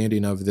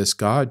understanding of this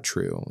God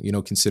true?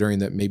 Considering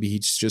that maybe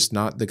he's just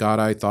not the God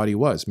I thought he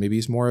was. Maybe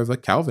he's more of a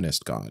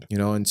Calvinist God,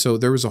 and so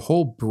there was a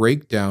whole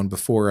breakdown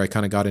before I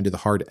kind of got into the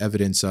hard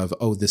evidence of,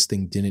 oh, this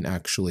thing didn't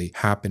actually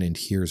happen and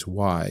here's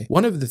why.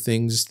 One of the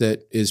things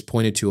that is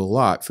pointed to a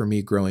lot for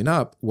me growing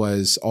up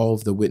was all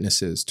of the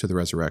witnesses to the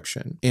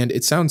resurrection. And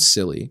it sounds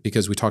silly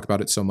because we talk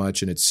about it so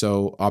much and it's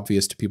so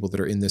obvious to people that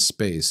are in this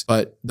space.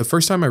 But the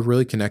first time I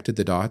really connected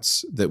the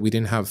dots that we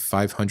didn't have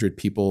 500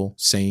 people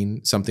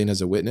saying something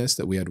as a witness,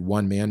 that we had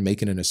one man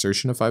making an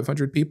assertion of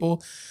 500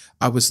 people,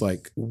 I was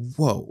like,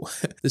 whoa,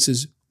 this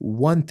is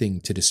one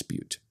thing to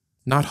dispute,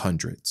 not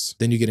hundreds.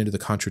 Then you get into the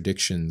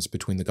contradictions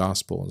between the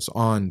Gospels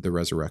on the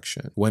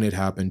resurrection, when it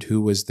happened,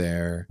 who was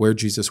there, where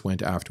Jesus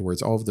went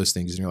afterwards, all of those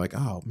things. And you're like,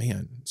 oh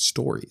man,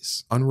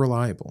 stories,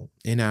 unreliable,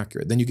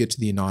 inaccurate. Then you get to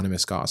the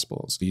anonymous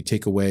Gospels. You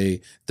take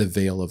away the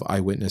veil of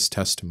eyewitness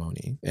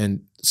testimony,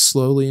 and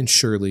slowly and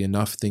surely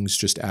enough things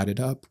just added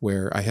up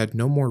where I had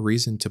no more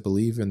reason to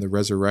believe in the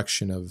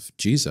resurrection of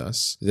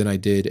Jesus than I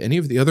did any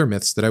of the other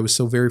myths that I was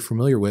so very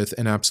familiar with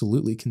and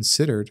absolutely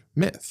considered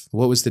myth.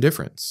 What was the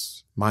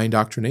difference? My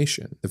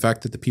indoctrination, the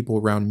fact that the people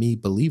around me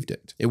believed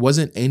it. It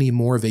wasn't any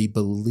more of a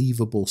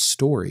believable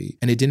story,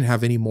 and it didn't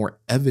have any more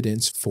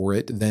evidence for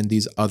it than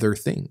these other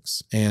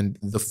things. And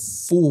the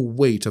full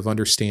weight of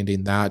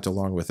understanding that,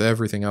 along with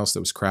everything else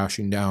that was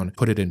crashing down,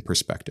 put it in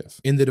perspective.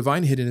 In the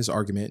divine hidden is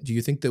argument, do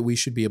you think that we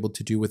should be able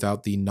to do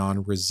without the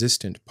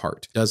non-resistant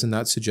part? Doesn't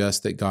that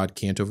suggest that God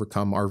can't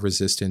overcome our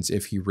resistance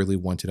if he really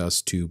wanted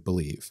us to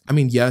believe? I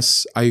mean,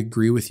 yes, I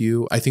agree with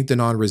you. I think the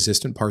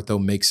non-resistant part, though,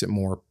 makes it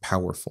more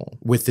powerful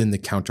within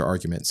the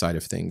counter-argument side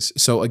of things.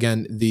 So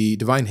again, the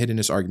divine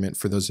hiddenness argument,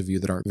 for those of you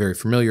that aren't very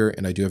familiar,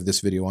 and I do have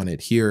this video on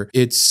it here,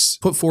 it's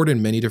put forward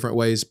in many different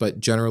ways, but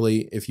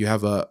generally, if you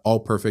have a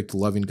all-perfect,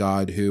 loving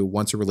God who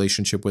wants a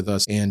relationship with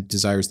us and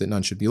desires that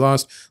none should be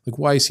lost, like,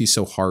 why is he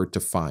so hard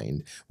to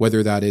find?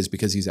 Whether that is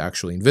because he's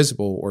actually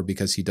invisible, or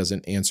because he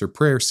doesn't answer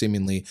prayer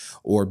seemingly,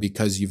 or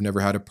because you've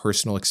never had a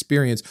personal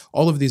experience,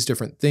 all of these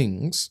different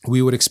things,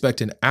 we would expect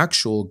an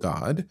actual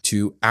God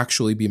to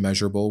actually be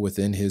measurable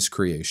within his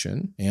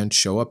creation and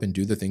show up and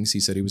do the things he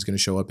said he was going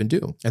to show up and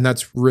do. And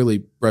that's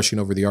really brushing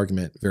over the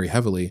argument very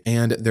heavily.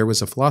 And there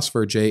was a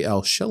philosopher,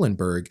 J.L.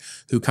 Schellenberg,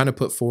 who kind of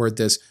put forward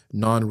this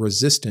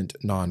non-resistant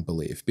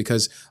non-belief,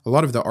 because a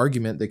lot of the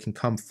argument that can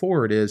come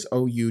forward is,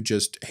 oh, you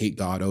just hate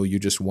God. Oh, you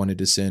just wanted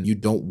to sin. You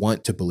don't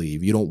want to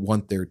believe. You don't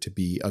want there to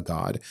be a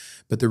God.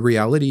 But the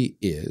reality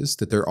is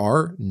that there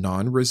are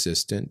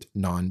non-resistant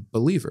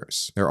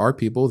non-believers. There are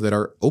people that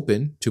are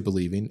open to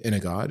believing in a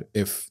God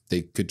if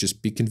they could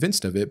just be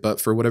convinced of it, but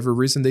for whatever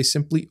reason, they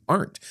simply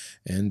aren't.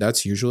 And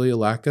that's usually a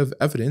lack of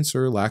evidence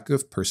or a lack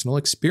of personal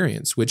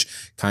experience,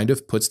 which kind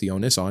of puts the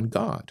onus on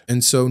God.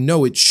 And so,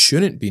 no, it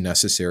shouldn't be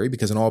necessary,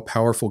 because an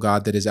all-powerful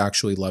God that is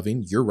actually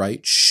loving, you're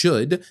right,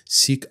 should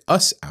seek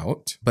us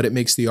out. But it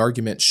makes the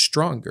argument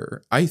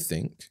stronger, I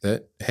think,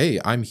 that, hey,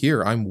 I'm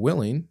here, I'm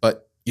willing,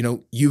 but you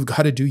know, you've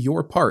got to do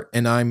your part.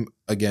 And I'm,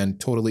 again,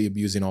 totally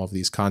abusing all of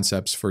these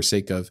concepts for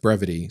sake of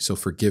brevity, so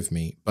forgive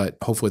me, but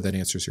hopefully that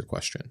answers your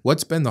question.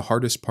 What's been the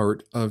hardest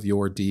part of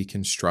your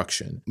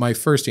deconstruction? My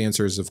first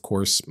answer is, of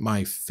course,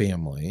 my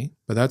family,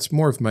 but that's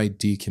more of my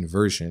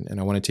deconversion, and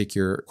I want to take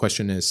your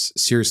question as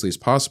seriously as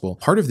possible.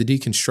 Part of the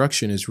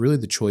deconstruction is really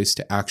the choice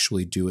to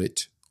actually do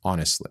it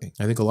honestly.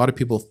 I think a lot of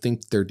people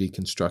think they're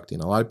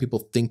deconstructing. A lot of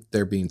people think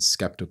they're being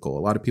skeptical.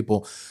 A lot of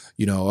people,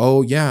 you know,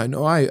 oh yeah,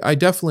 no, I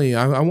definitely,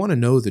 I want to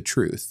know the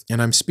truth.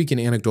 And I'm speaking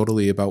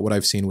anecdotally about what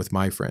I've seen with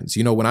my friends.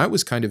 You know, when I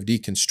was kind of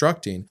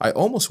deconstructing, I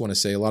almost want to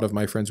say a lot of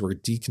my friends were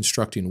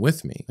deconstructing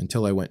with me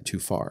until I went too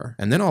far.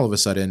 And then all of a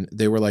sudden,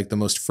 they were like the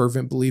most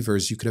fervent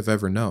believers you could have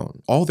ever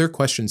known. All their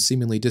questions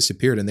seemingly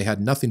disappeared and they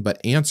had nothing but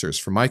answers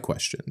for my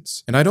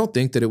questions. And I don't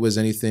think that it was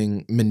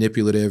anything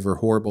manipulative or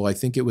horrible. I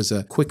think it was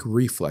a quick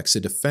reflex, a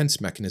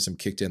defense mechanism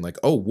kicked in, like,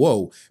 oh,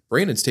 whoa,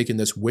 Brandon's taken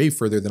this way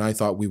further than I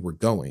thought we were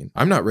going.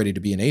 I'm not ready to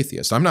be an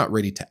atheist. I'm not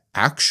ready to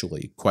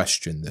actually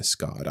question this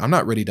God. I'm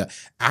not ready to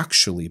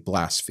actually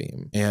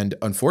blaspheme. And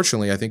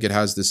unfortunately, I think it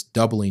has this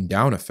doubling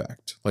down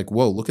effect. Like,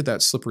 whoa, look at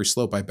that slippery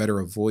slope. I better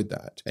avoid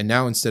that. And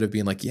now instead of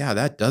being like, yeah,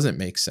 that doesn't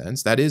make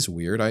sense. That is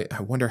weird. I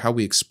wonder how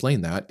we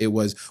explain that. It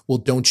was, well,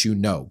 don't you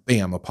know?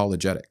 Bam,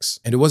 apologetics.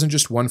 And it wasn't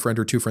just one friend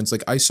or two friends.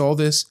 Like, I saw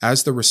this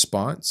as the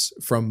response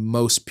from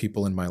most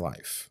people in my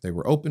life. They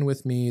were open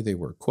with me. They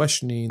were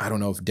questioning. I don't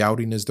know if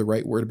doubting is the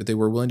right word, but they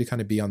were willing to kind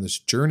of be on this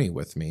journey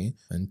with me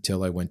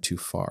until I went too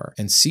far.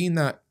 And seeing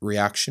that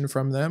reaction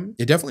from them,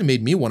 it definitely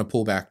made me want to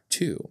pull back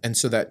too. And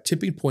so that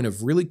tipping point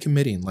of really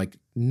committing, like,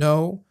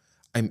 no,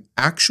 I'm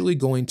actually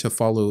going to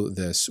follow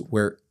this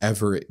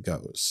wherever it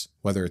goes,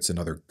 whether it's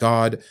another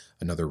God,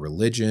 another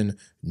religion,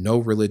 no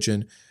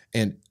religion.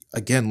 And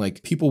again,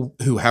 like, people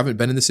who haven't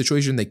been in this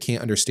situation, they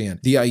can't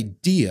understand. The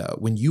idea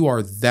when you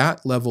are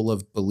that level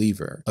of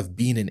believer of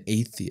being an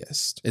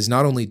atheist is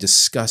not only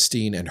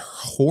disgusting and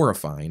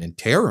horrifying and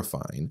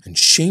terrifying and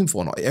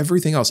shameful and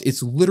everything else.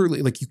 It's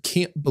literally like, you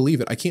can't believe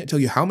it. I can't tell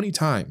you how many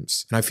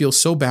times, and I feel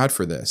so bad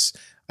for this,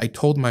 I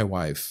told my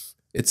wife,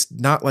 it's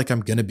not like I'm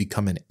going to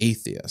become an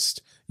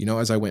atheist. You know,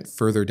 as I went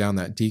further down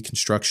that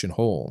deconstruction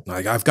hole,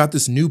 like, I've got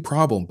this new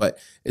problem, but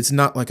it's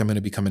not like I'm going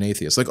to become an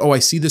atheist. Like, oh, I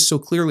see this so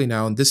clearly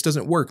now and this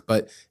doesn't work,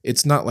 but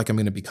it's not like I'm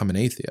going to become an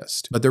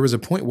atheist. But there was a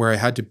point where I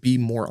had to be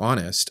more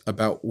honest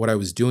about what I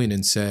was doing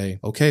and say,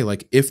 okay,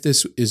 like, if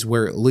this is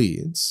where it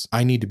leads,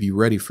 I need to be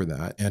ready for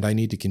that. And I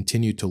need to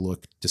continue to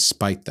look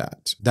despite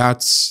that.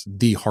 That's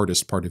the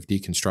hardest part of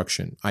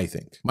deconstruction, I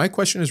think. My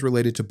question is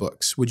related to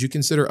books. Would you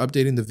consider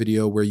updating the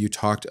video where you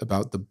talked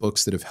about the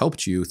books that have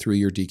helped you through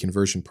your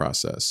deconversion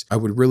process? I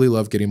would really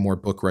love getting more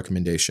book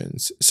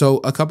recommendations. So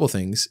a couple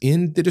things.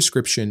 In the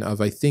description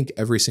of, I think,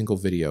 every single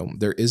video,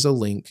 there is a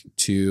link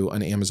to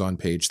an Amazon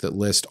page that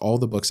lists all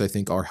the books I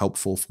think are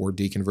helpful for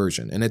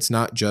deconversion. And it's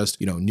not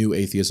just, you know, new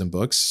atheism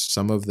books.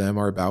 Some of them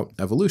are about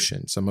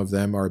evolution. Some of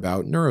them are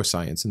about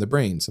neuroscience and the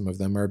brain. Some of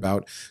them are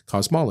about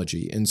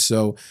cosmology. And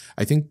so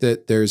I think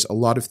that there's a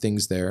lot of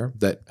things there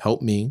that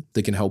help me,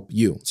 that can help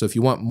you. So if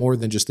you want more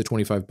than just the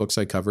 25 books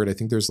I covered, I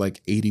think there's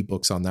like 80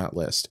 books on that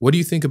list. What do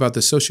you think about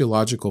the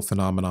sociological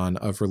phenomenon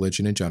of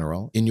religion in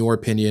general? In your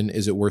opinion,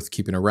 is it worth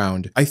keeping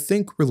around? I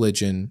think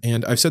religion,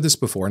 and I've said this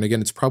before, and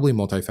again, it's probably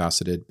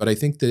multifaceted, but I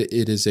think that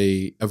it is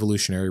a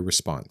evolutionary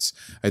response.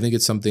 I think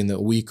it's something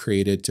that we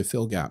created to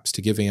fill gaps,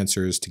 to give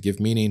answers, to give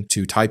meaning,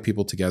 to tie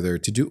people together,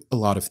 to do a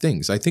lot of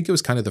things. I think it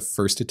was kind of the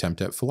first attempt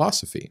at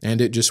philosophy,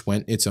 and it just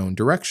went its own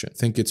direction. I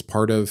think it's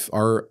part of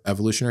our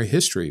evolutionary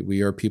history.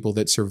 We are people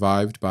that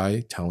survived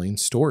by telling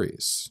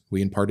stories.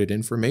 We imparted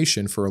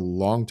information for a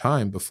long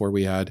time before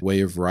we had a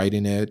way of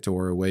writing it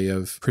or a way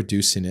of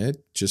producing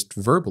it just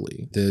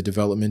verbally. The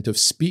development of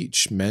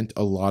speech meant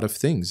a lot of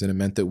things, and it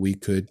meant that we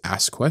could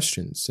ask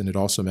questions, and it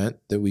also meant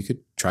that we could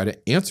try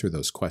to answer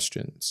those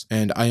questions.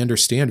 And I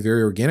understand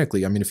very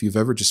organically. I mean, if you've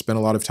ever just spent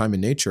a lot of time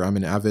in nature, I'm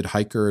an avid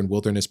hiker and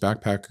wilderness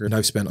backpacker, and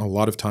I've spent a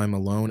lot of time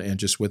alone and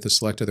just with a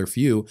select other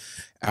few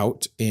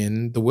out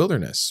in the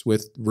wilderness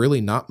with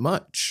really not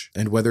much.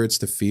 And whether it's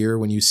the fear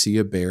when you see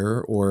a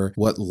bear or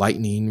what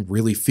lightning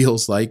really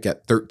feels like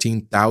at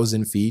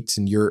 13,000 feet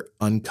and you're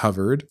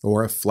uncovered,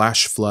 or a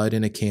flash flood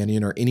in a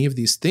canyon, or any of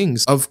these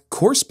things, of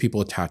course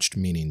people attached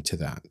meaning to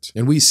that.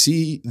 And we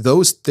see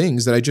those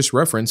things that I just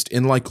referenced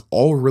in like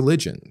all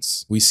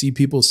religions. We see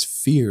people's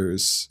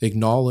fears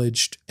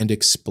acknowledged and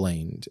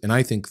explained. And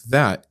I think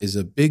that is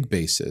a big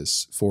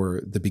basis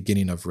for the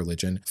beginning of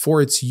religion.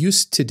 For its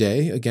use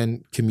today,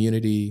 again,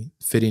 community,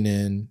 fitting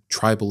in,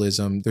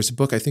 tribalism. There's a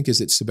book, I think, is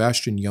it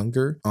Sebastian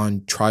Junger,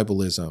 on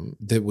tribalism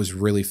that was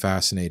really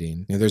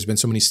fascinating. You know, there's been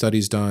so many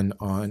studies done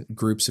on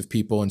groups of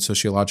people and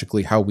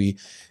sociologically how we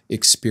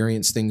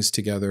experience things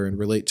together and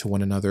relate to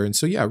one another. And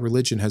so, yeah,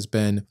 religion has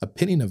been a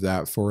pinning of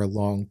that for a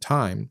long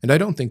time. And I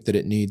don't think that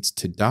it needs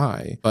to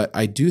die, but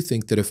I do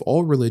think that if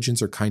all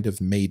religions are kind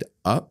of made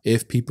up,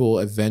 if people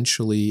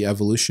eventually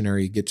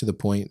evolutionary get to the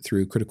point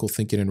through critical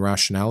thinking and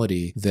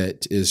rationality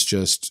that is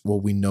just, well,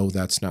 we know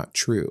that's not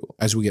true.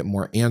 As we get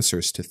more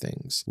answers to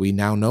things, we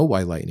now know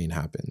why lightning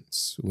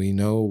happens. We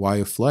know why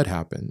a flood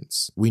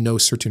happens. We know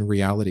certain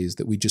realities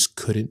that we just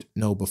couldn't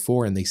know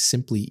before, and they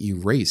simply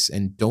erase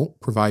and don't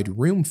provide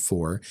room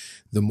for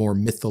the more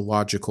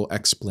mythological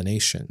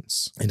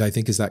explanations. And I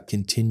think as that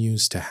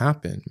continues to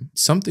happen,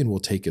 something will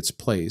take its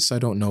place. I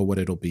don't know what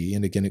it'll be.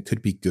 And again, it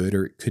could be good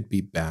or it could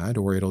be bad,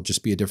 or it'll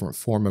just be a different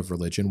form of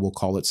religion. We'll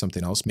call it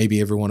something else.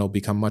 Maybe everyone will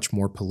become much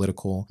more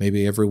political.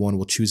 Maybe everyone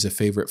will choose a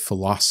favorite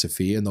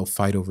philosophy and they'll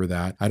fight over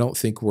that. I don't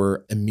think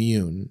we're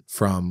immune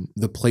from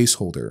the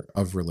placeholder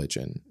of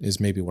religion, is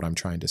maybe what I'm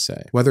trying to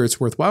say. Whether it's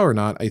worthwhile or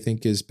not, I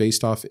think is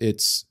based off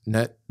its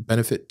net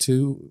benefit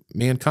to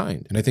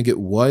mankind. And I think it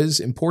was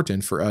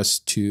important for us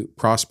to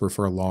prosper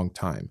for a long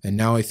time. And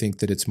now I think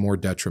that it's more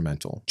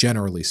detrimental,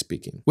 generally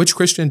speaking. Which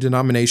Christian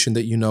denomination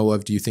that you know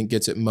of do you think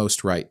gets it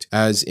most right?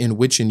 As in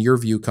which, in your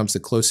view, comes the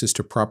closest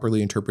to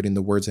properly interpreting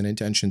the words and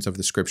intentions of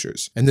the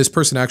scriptures? And this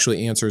person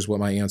actually answers what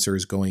my answer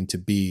is going to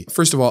be.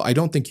 First of all, I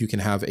don't think you can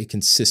have a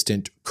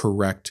consistent,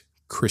 correct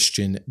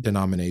Christian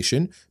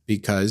denomination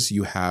because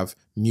you have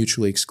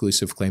mutually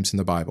exclusive claims in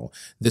the Bible.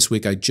 This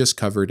week, I just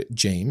covered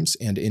James,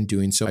 and in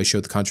doing so, I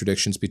showed the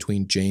contradictions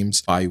between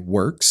James by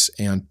works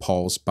and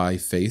Paul's by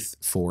faith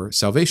for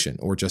salvation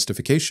or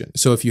justification.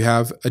 So if you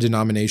have a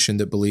denomination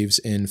that believes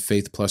in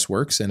faith plus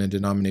works and a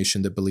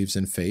denomination that believes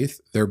in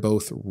faith, they're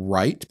both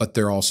right, but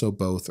they're also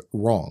both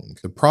wrong.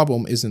 The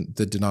problem isn't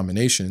the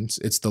denominations,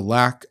 it's the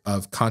lack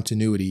of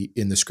continuity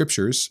in the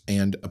scriptures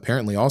and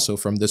apparently also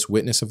from this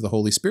witness of the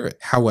Holy Spirit.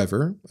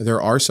 However,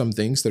 there are some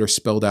things that are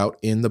spelled out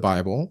in the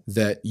Bible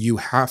that you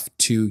have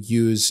to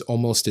use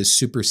almost as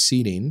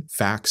superseding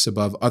facts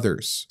above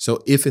others. So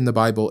if in the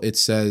Bible it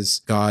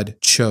says God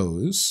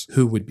chose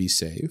who would be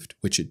saved,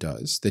 which it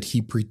does, that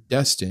he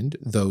predestined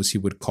those he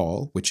would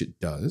call, which it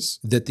does,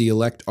 that the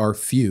elect are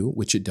few,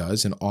 which it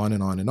does, and on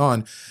and on and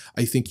on,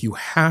 I think you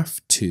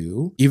have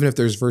to, even if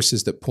there's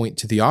verses that point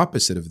to the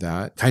opposite of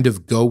that, kind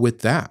of go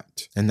with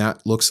that. And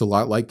that looks a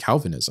lot like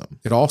Calvinism.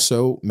 It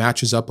also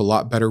matches up a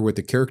lot better with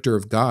the character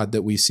of God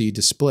that we see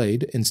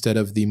displayed instead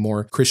of the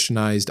more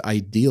Christianized,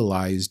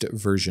 idealized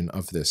version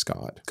of this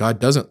God. God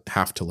doesn't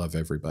have to love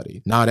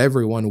everybody. Not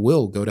everyone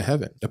will go to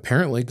heaven.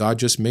 Apparently, God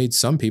just made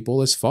some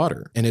people as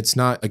fodder. And it's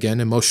not, again,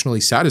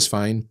 emotionally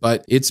satisfying,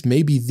 but it's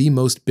maybe the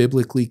most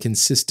biblically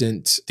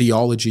consistent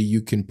theology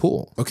you can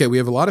pull. Okay, we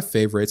have a lot of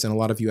favorites, and a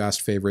lot of you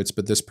asked favorites,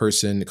 but this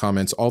person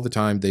comments all the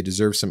time. They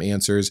deserve some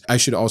answers. I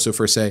should also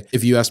first say,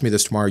 if you asked me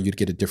this tomorrow, you'd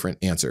get a different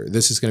answer.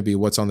 This is going to be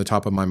what's on the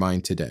top of my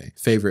mind today.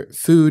 Favorite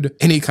food,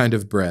 any kind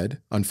of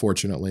bread,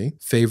 unfortunately.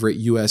 Favorite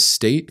U.S.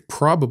 state,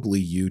 probably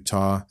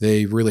Utah.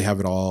 They really have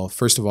it all.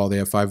 First of all, they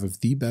have 5 of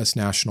the best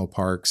national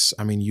parks.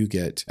 I mean, you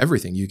get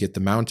everything. You get the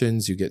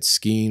mountains, you get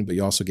skiing, but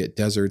you also get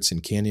deserts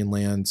and canyon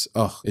lands.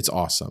 Oh, it's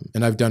awesome.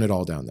 And I've done it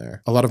all down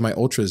there. A lot of my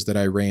ultras that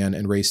I ran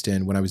and raced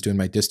in when I was doing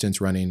my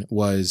distance running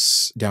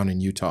was down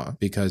in Utah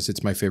because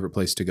it's my favorite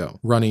place to go.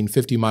 Running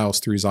 50 miles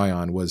through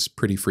Zion was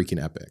pretty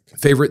freaking epic.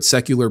 Favorite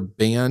secular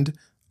band?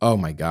 Oh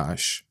my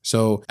gosh.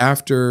 So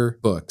after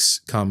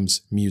books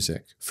comes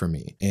music for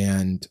me.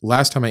 And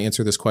last time I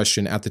answered this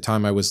question, at the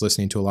time I was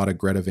listening to a lot of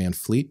Greta Van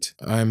Fleet.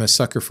 I'm a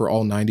sucker for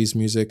all 90s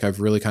music.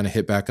 I've really kind of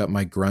hit back up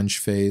my grunge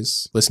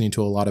phase, listening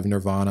to a lot of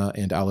Nirvana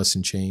and Alice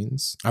in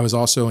Chains. I was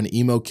also an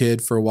emo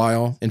kid for a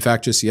while. In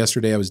fact, just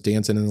yesterday I was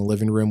dancing in the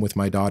living room with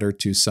my daughter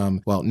to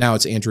some, well, now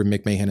it's Andrew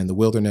McMahon in the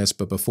Wilderness,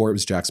 but before it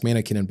was Jack's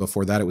Mannequin, and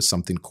before that it was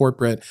something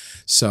corporate.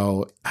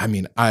 So, I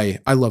mean, I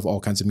love all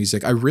kinds of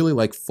music. I really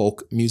like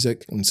folk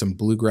music and some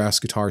bluegrass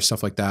guitar,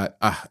 stuff like that.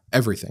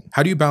 Everything.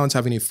 How do you balance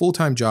having a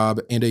full-time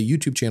job and a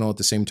YouTube channel at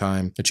the same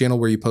time? A channel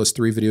where you post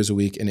 3 videos a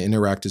week and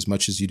interact as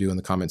much as you do in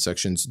the comment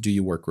sections. Do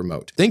you work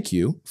remote? Thank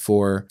you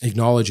for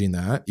acknowledging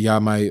that. Yeah,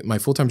 my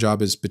full-time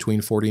job is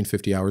between 40 and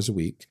 50 hours a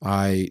week.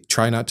 I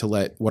try not to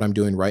let what I'm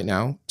doing right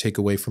now take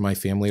away from my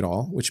family at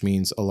all, which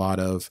means a lot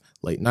of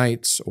late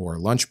nights or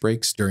lunch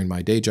breaks during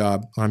my day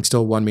job. I'm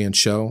still a one-man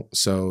show,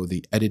 so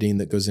the editing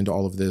that goes into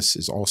all of this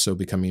is also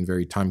becoming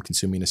very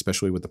time-consuming,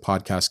 especially with the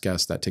podcast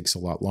guest. That takes a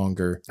lot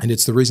longer. And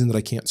it's the reason that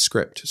I can't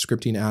script.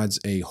 Scripting adds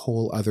a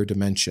whole other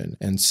dimension.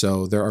 And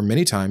so there are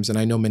many times, and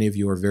I know many of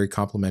you are very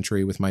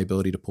complimentary with my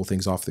ability to pull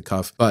things off the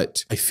cuff,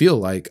 but I feel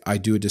like I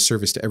do a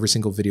disservice to every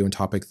single video and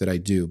topic that I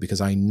do,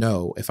 because I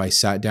know if I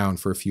sat down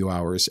for a few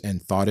hours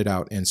and thought it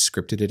out and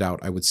scripted it out,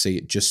 I would say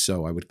it just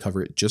so, I would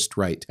cover it just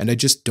right. And I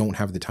just don't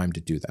have the time to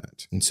do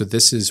that. And so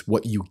this is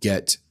what you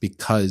get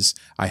because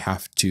I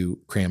have to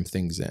cram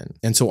things in.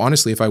 And so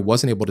honestly, if I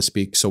wasn't able to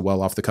speak so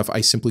well off the cuff,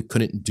 I simply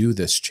couldn't do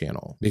this channel.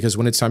 channel, because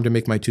when it's time to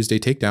make my Tuesday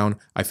takedown,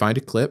 I find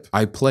a clip,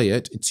 I play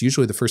it. It's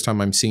usually the first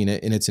time I'm seeing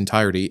it in its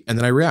entirety, and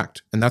then I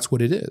react. And that's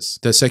what it is.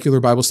 The secular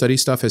Bible study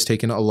stuff has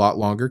taken a lot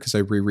longer because I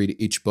reread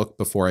each book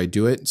before I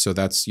do it. So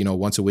that's,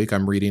 once a week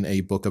I'm reading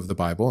a book of the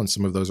Bible, and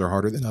some of those are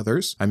harder than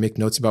others. I make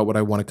notes about what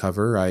I want to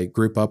cover. I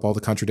group up all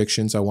the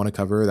contradictions I want to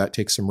cover. That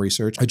takes some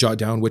research. I jot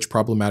down which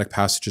problematic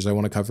passages I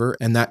want to cover,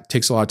 and that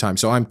takes a lot of time.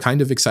 So I'm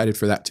kind of excited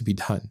for that to be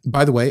done.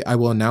 By the way, I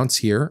will announce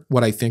here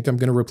what I think I'm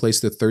going to replace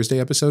the Thursday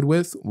episode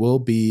with will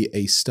be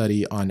a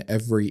study on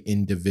every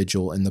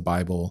individual in the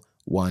Bible,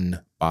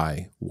 one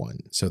by one.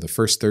 So the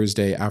first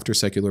Thursday after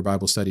secular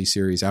Bible study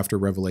series, after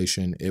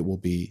Revelation, it will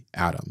be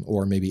Adam,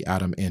 or maybe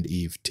Adam and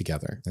Eve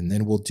together. And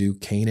then we'll do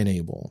Cain and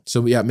Abel.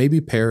 So yeah, maybe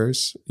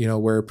pairs,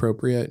 where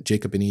appropriate,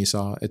 Jacob and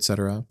Esau,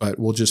 etc. But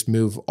we'll just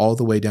move all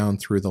the way down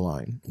through the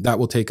line. That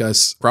will take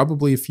us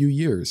probably a few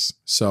years.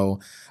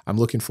 So I'm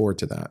looking forward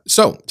to that.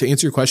 So to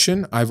answer your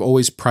question, I've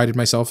always prided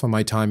myself on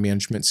my time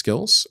management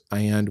skills.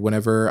 And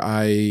whenever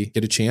I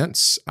get a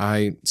chance,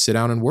 I sit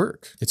down and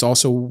work. It's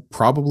also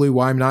probably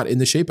why I'm not in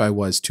the shape I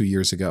was 2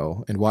 years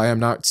ago, and why I'm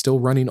not still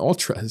running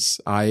ultras.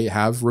 I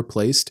have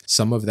replaced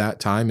some of that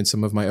time and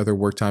some of my other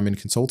work time and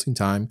consulting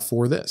time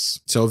for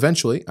this. So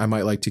eventually I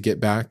might like to get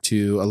back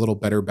to a little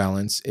better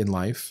balance in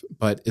life,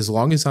 but as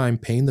long as I'm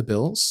paying the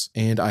bills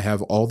and I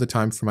have all the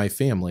time for my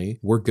family,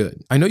 we're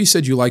good. I know you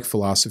said you like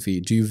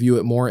philosophy. Do you view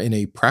it more in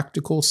a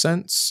practical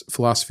sense,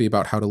 philosophy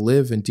about how to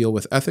live and deal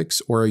with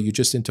ethics, or are you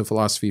just into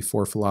philosophy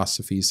for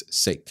philosophy's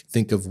sake?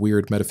 Think of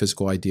weird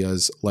metaphysical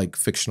ideas like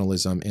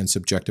fictionalism and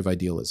subjective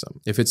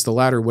idealism. If it's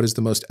the latter, what is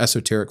the most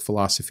esoteric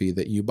philosophy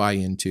that you buy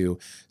into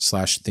 /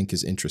 think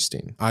is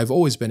interesting? I've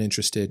always been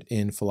interested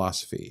in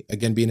philosophy.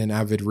 Again, being an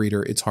avid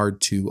reader, it's hard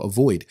to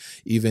avoid.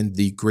 Even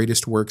the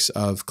greatest works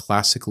of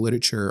classic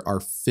literature are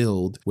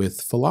filled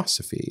with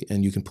philosophy,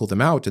 and you can pull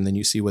them out and then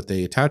you see what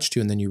they attach to,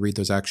 and then you read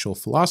those actual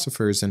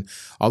philosophers, and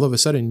all of a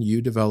sudden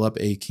you develop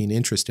a keen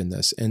interest in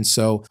this. And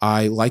so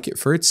I like it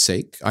for its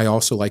sake. I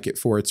also like it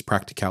for its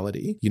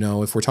practicality.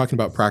 If we're talking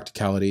about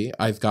practicality,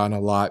 I've gotten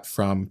a lot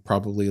from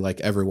probably like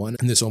everyone,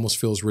 and this almost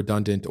feels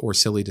redundant or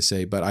silly to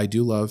say, but I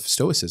do love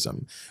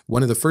Stoicism.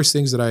 One of the first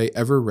things that I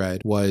ever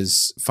read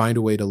was find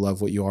a way to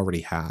love what you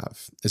already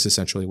have, is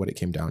essentially what it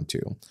came down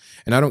to.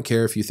 And I don't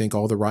care if you think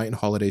all the Ryan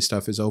Holiday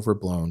stuff is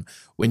overblown.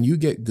 When you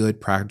get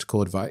good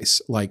practical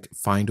advice, like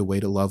find a way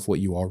to love what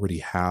you already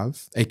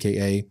have,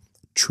 aka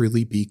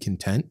truly be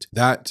content,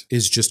 that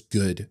is just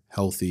good,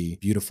 healthy,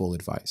 beautiful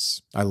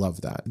advice. I love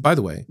that. By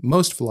the way,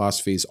 most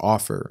philosophies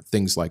offer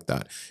things like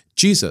that.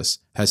 Jesus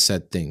has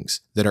said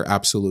things that are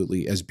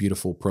absolutely as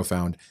beautiful,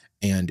 profound,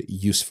 and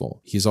useful.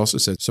 He's also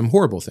said some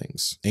horrible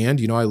things. And,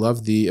 I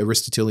love the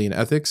Aristotelian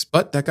ethics,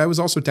 but that guy was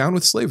also down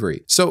with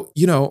slavery. So,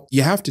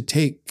 you have to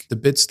take the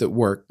bits that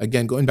work.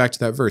 Again, going back to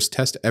that verse,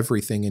 test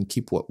everything and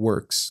keep what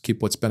works,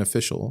 keep what's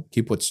beneficial,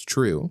 keep what's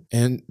true.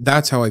 And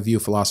that's how I view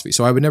philosophy.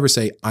 So I would never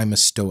say I'm a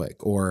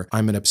Stoic, or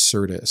I'm an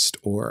absurdist,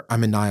 or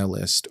I'm a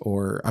nihilist,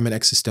 or I'm an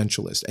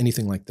existentialist,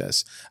 anything like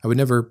this. I would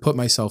never put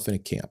myself in a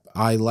camp.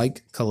 I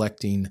like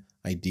collecting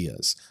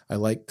ideas. I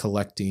like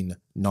collecting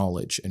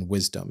knowledge and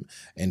wisdom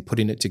and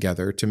putting it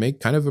together to make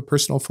kind of a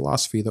personal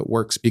philosophy that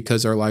works,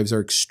 because our lives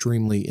are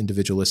extremely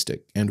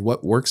individualistic. And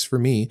what works for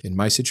me in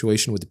my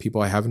situation with the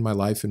people I have in my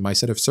life and my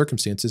set of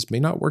circumstances may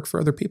not work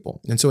for other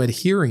people. And so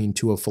adhering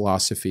to a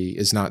philosophy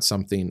is not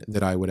something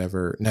that I would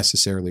ever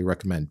necessarily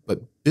recommend,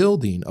 but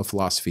building a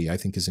philosophy I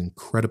think is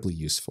incredibly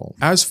useful.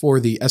 As for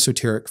the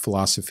esoteric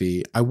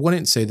philosophy, I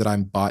wouldn't say that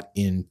I'm bought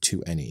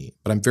into any,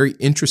 but I'm very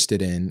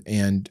interested in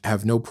and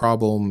have no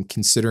problem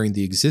considering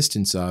the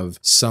existence of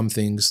some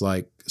things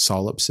like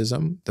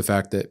solipsism, the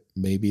fact that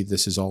maybe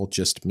this is all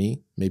just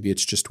me. Maybe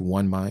it's just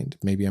one mind.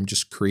 Maybe I'm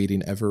just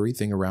creating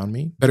everything around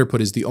me. Better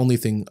put is the only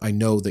thing I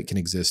know that can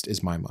exist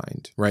is my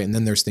mind, right? And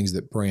then there's things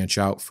that branch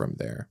out from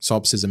there.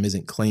 Solipsism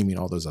isn't claiming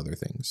all those other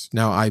things.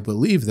 Now, I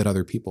believe that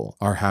other people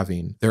are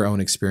having their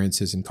own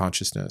experiences in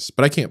consciousness,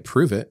 but I can't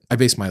prove it. I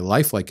base my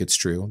life like it's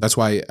true. That's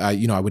why I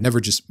would never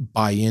just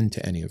buy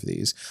into any of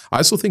these. I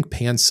also think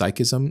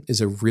panpsychism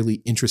is a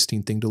really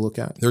interesting thing to look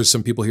at. There's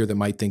some people here that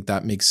might think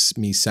that makes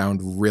me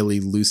sound really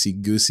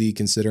loosey-goosey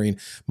considering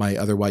my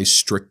otherwise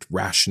strict,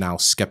 rationale,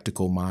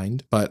 skeptical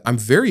mind, but I'm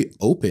very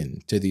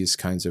open to these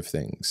kinds of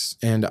things,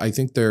 and I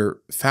think they're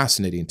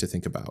fascinating to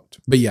think about.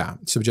 But yeah,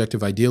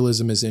 subjective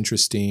idealism is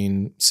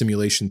interesting.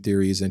 Simulation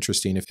theory is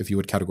interesting, if you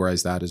would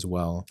categorize that as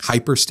well.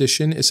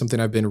 Hyperstition is something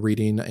I've been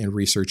reading and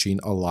researching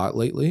a lot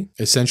lately.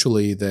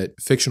 Essentially, that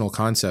fictional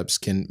concepts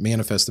can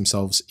manifest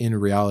themselves in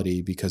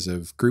reality because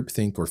of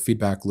groupthink or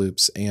feedback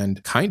loops,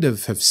 and kind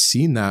of have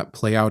seen that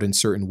play out in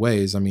certain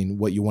ways. I mean,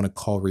 what you want to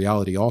call reality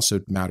reality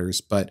also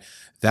matters, but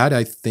that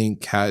I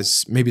think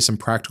has maybe some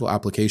practical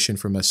application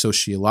from a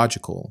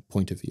sociological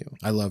point of view.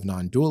 I love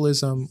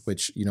non-dualism,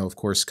 which, of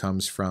course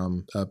comes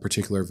from a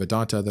particular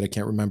Vedanta that I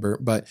can't remember.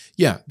 But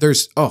yeah,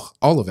 there's,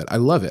 all of it. I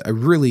love it. I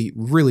really,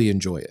 really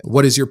enjoy it.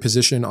 What is your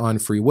position on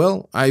free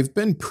will? I've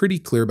been pretty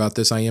clear about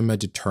this. I am a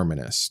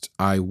determinist.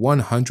 I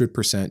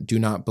 100% do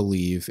not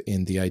believe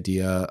in the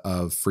idea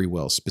of free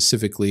will,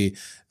 specifically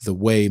the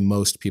way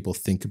most people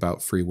think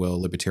about free will,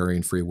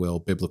 libertarian free will,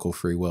 biblical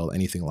free will,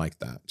 anything like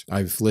that.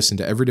 I've listened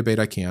to every debate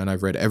I can.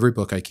 I've read every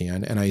book I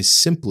can, and I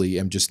simply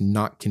am just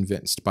not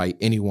convinced by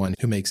anyone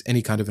who makes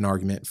any kind of an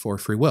argument for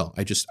free will.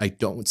 I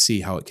don't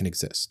see how it can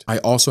exist. I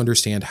also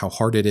understand how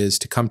hard it is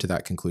to come to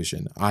that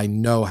conclusion. I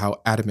know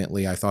how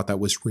adamantly I thought that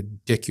was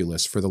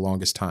ridiculous for the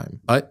longest time.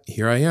 But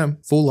here I am,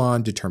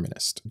 full-on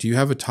determinist. Do you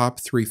have a top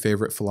 3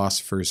 favorite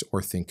philosophers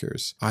or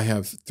thinkers? I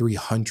have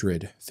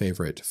 300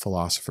 favorite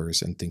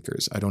philosophers and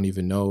thinkers. I don't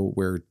even know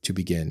where to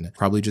begin.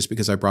 Probably just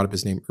because I brought up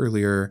his name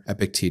earlier,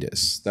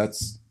 Epictetus.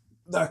 That's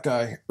that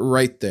guy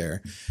right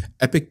there.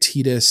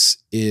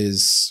 Epictetus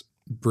is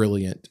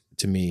brilliant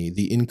to me.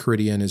 The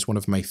Enchiridion is one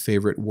of my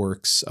favorite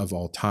works of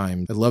all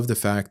time. I love the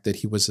fact that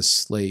he was a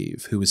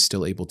slave who was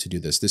still able to do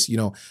this.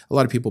 A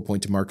lot of people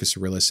point to Marcus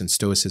Aurelius and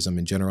Stoicism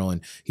in general,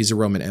 and he's a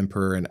Roman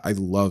emperor, and I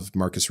love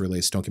Marcus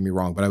Aurelius, don't get me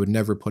wrong, but I would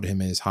never put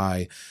him as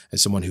high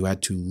as someone who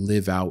had to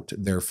live out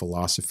their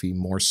philosophy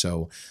more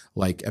so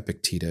like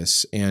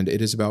Epictetus. And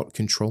it is about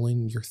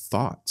controlling your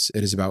thoughts.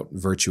 It is about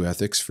virtue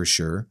ethics for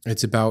sure.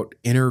 It's about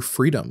inner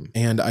freedom.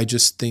 And I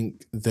just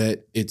think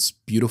that it's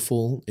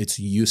beautiful, it's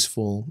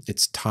useful,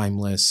 it's timeless.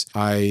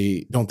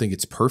 I don't think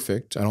it's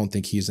perfect. I don't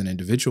think he as an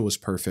individual is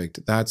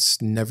perfect. That's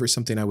never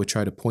something I would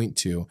try to point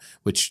to,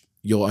 which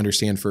you'll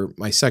understand for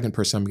my second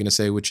person I'm going to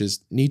say, which is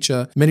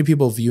Nietzsche. Many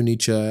people view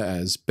Nietzsche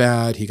as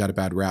bad. He got a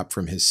bad rap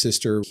from his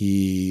sister.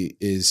 He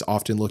is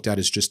often looked at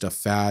as just a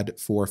fad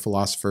for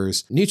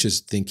philosophers. Nietzsche's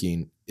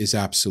thinking is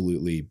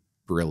absolutely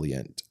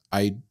brilliant.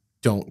 I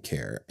don't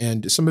care.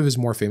 And some of his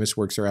more famous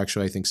works are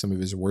actually, I think, some of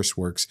his worst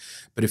works.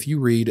 But if you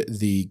read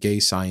The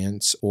Gay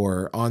Science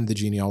or On the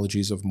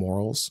Genealogies of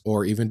Morals,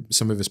 or even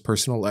some of his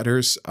personal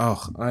letters,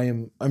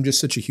 I'm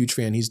just such a huge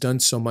fan. He's done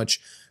so much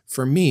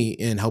for me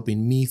in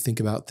helping me think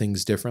about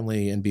things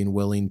differently and being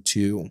willing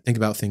to think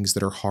about things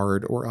that are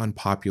hard or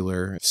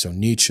unpopular. So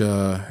Nietzsche,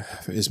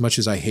 as much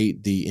as I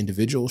hate the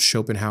individual,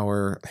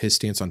 Schopenhauer, his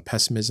stance on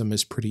pessimism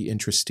is pretty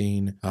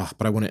interesting,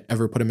 but I wouldn't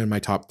ever put him in my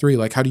top 3.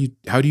 Like, how do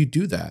you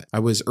do that? I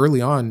was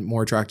early on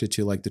more attracted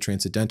to like the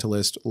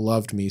Transcendentalist,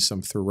 loved me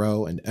some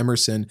Thoreau and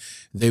Emerson.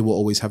 They will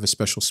always have a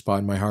special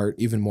spot in my heart,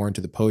 even more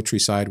into the poetry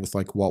side with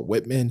like Walt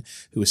Whitman,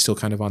 who is still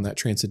kind of on that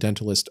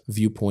Transcendentalist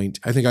viewpoint.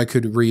 I think I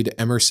could read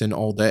Emerson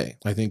all day.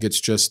 I think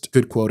it's just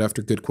good quote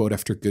after good quote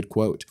after good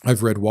quote.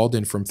 I've read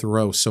Walden from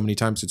Thoreau so many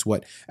times. It's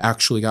what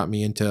actually got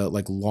me into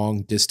like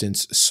long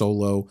distance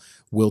solo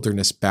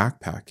wilderness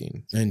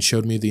backpacking and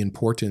showed me the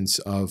importance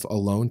of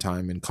alone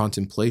time and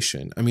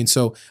contemplation. I mean,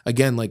 so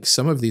again, like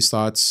some of these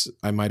thoughts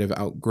I might have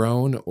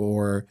outgrown,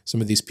 or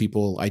some of these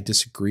people I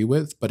disagree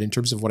with, but in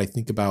terms of what I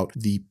think about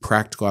the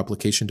practical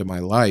application to my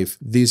life,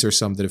 these are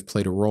some that have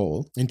played a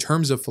role. In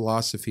terms of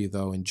philosophy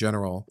though, in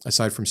general,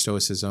 aside from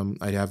Stoicism,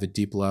 I have a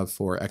deep love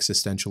for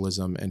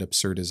existentialism and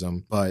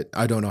absurdism, but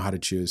I don't know how to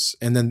choose.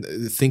 And then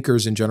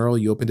thinkers in general,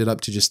 you opened it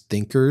up to just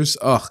thinkers.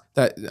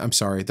 I'm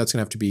sorry, that's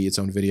gonna have to be its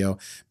own video,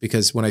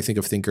 because when I think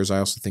of thinkers, I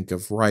also think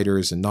of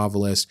writers and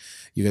novelists.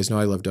 You guys know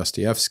I love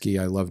Dostoevsky.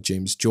 I love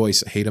James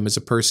Joyce. I hate him as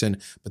a person,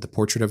 but The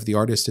Portrait of the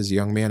Artist as a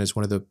Young Man is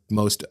one of the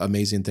most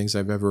amazing things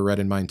I've ever read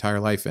in my entire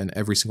life. And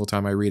every single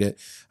time I read it,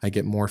 I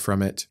get more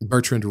from it.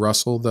 Bertrand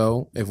Russell,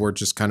 though, if we're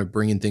just kind of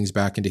bringing things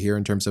back into here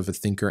in terms of a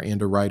thinker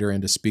and a writer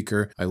and a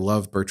speaker, I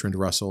love Bertrand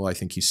Russell. I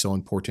think he's so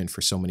important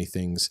for so many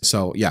things.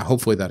 So yeah,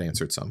 hopefully that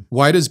answered some.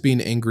 Why does being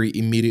angry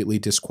immediately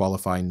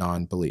disqualify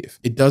non-belief?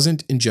 It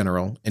doesn't in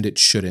general, and it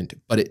shouldn't,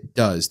 but it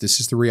does. This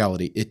is the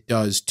reality. It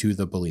does to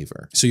the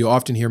believer. So you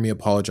often hear me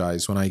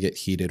apologize when I get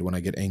heated, when I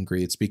get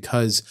angry. It's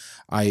because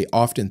I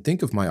often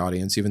think of my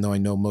audience, even though I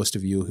know most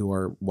of you who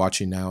are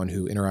watching now and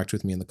who interact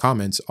with me in the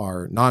comments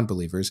are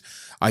non-believers,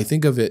 I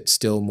think of it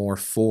still more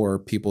for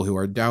people who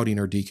are doubting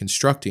or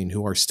deconstructing,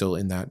 who are still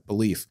in that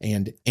belief.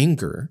 And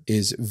anger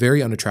is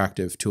very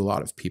unattractive to a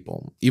lot of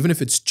people, even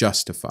if it's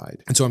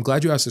justified. And so I'm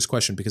glad you asked this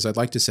question, because I'd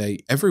like to say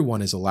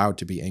everyone is allowed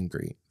to be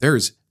angry.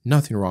 There's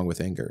nothing wrong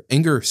with anger.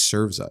 Anger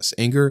serves us.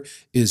 Anger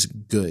is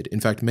good. In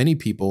fact, many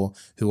people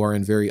who are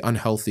in very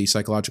unhealthy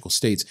psychological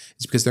states,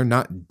 it's because they're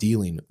not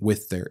dealing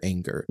with their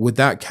anger. With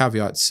that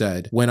caveat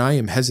said, when I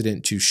am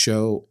hesitant to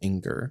show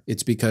anger,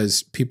 it's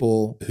because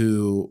people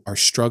who are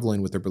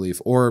struggling with their belief,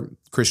 or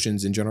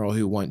Christians in general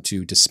who want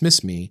to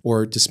dismiss me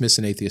or dismiss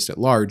an atheist at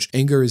large,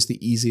 anger is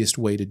the easiest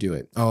way to do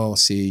it. Oh,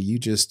 see, you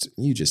just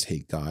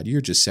hate God.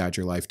 You're just sad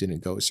your life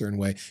didn't go a certain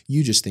way.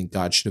 You just think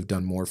God should have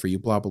done more for you,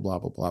 blah, blah, blah,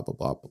 blah, blah, blah,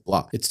 blah,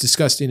 blah. It's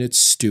disgusting, it's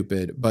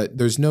stupid, but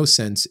there's no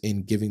sense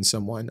in giving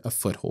someone a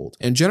foothold.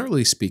 And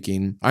generally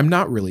speaking, I'm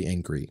not really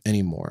angry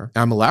anymore.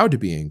 I'm allowed to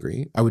be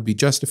angry. I would be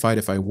justified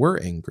if I were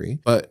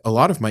angry, but a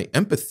lot of my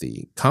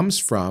empathy comes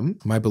from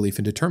my belief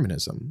in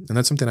determinism. And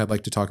that's something I'd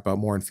like to talk about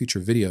more in future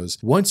videos.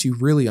 Once you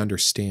really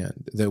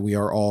understand that we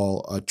are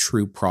all a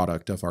true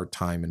product of our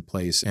time and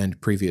place and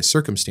previous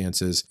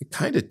circumstances, it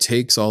kind of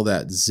takes all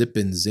that zip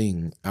and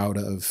zing out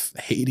of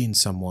hating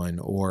someone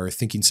or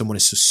thinking someone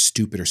is so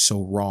stupid or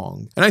so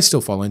wrong. And I still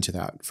fall into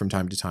that from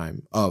time to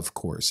time. Of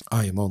course,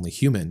 I am only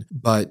human.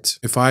 But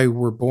if I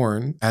were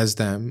born as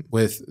them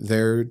with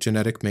their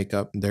genetic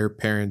makeup, their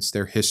parents,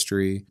 their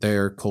history,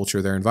 their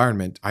culture, their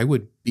environment, I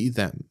would be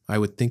them. I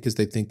would think as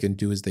they think and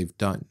do as they've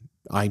done.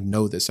 I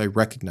know this. I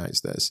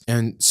recognize this.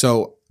 And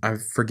so I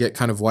forget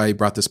kind of why I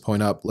brought this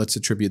point up. Let's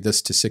attribute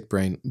this to sick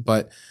brain.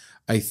 But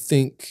I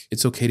think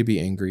it's okay to be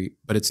angry,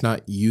 but it's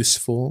not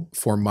useful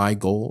for my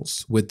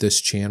goals with this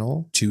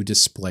channel to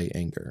display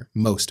anger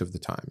most of the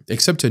time,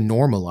 except to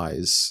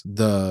normalize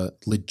the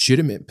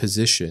legitimate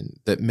position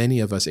that many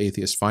of us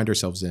atheists find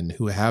ourselves in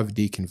who have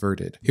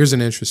deconverted. Here's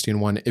an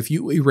interesting one. If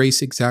you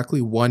erase exactly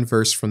one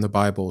verse from the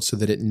Bible so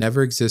that it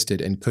never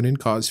existed and couldn't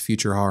cause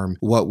future harm,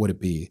 what would it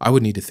be? I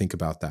would need to think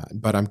about that,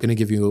 but I'm going to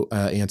give you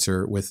an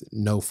answer with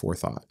no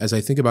forethought. As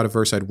I think about a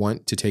verse I'd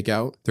want to take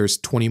out, there's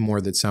 20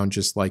 more that sound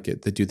just like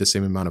it that do the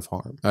same amount of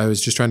harm. I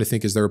was just trying to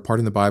think, is there a part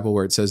in the Bible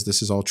where it says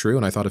this is all true?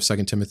 And I thought of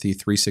 2 Timothy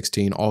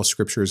 3:16, all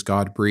scripture is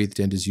God breathed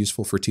and is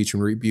useful for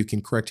teaching,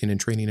 rebuking, correcting, and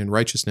training in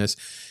righteousness.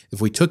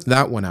 If we took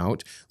that one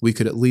out, we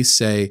could at least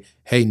say,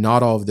 hey,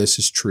 not all of this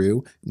is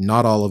true.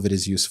 Not all of it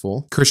is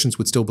useful. Christians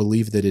would still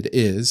believe that it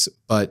is,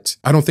 but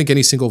I don't think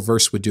any single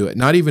verse would do it.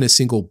 Not even a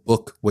single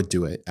book would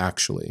do it,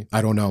 actually.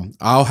 I don't know.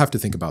 I'll have to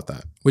think about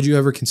that. Would you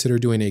ever consider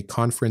doing a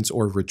conference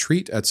or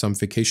retreat at some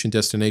vacation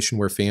destination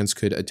where fans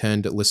could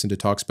attend, listen to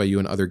talks by you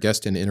and other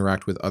guests, and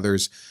interact with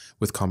others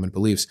with common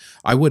beliefs?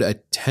 I would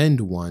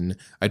attend one.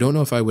 I don't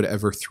know if I would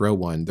ever throw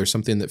one. There's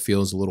something that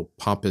feels a little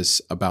pompous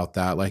about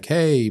that. Like,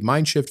 hey,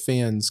 Mindshift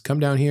fans, come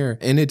down here.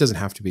 And it doesn't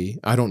have to be.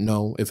 I don't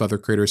know if other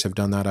creators have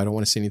done that. I don't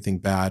want to say anything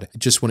bad. It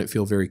just wouldn't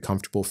feel very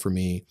comfortable for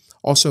me.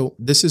 Also,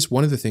 this is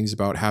one of the things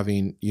about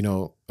having,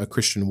 a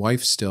Christian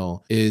wife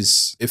still,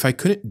 is if I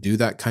couldn't do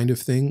that kind of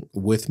thing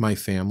with my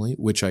family,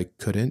 which I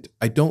couldn't,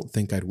 I don't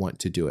think I'd want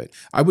to do it.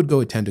 I would go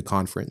attend a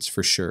conference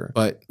for sure,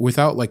 but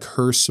without like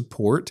her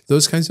support,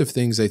 those kinds of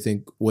things I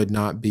think would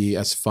not be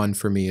as fun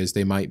for me as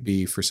they might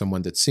be for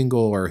someone that's single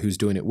or who's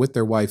doing it with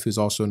their wife who's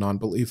also a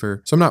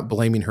non-believer. So I'm not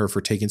blaming her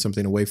for taking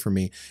something away from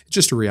me. It's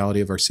just a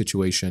reality of our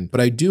situation.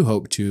 But I do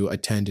hope to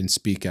attend and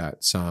speak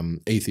at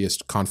some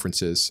atheist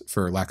conferences,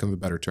 for lack of a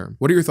better term.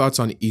 What are your thoughts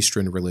on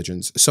Eastern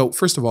religions? So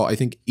first of all, I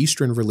think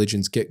Eastern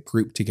religions get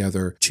grouped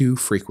together too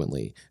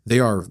frequently. They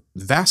are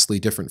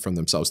vastly different from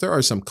themselves. There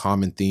are some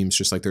common themes,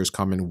 just like there's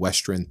common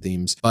Western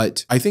themes,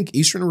 but I think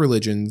Eastern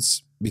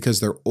religions,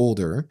 because they're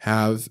older,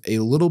 have a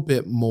little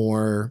bit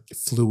more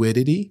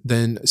fluidity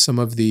than some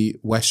of the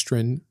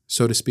Western,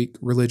 so to speak,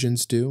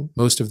 religions do.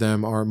 Most of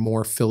them are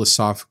more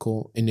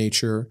philosophical in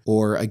nature,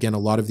 or again, a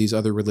lot of these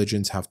other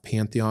religions have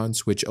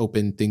pantheons, which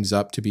open things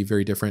up to be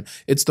very different.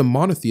 It's the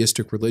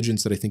monotheistic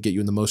religions that I think get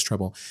you in the most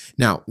trouble.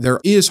 Now, there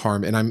is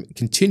harm, and I'm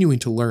continuing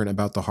to learn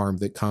about the harm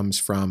that comes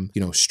from,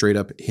 straight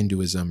up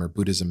Hinduism or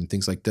Buddhism and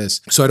things like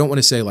this. So I don't want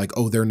to say like,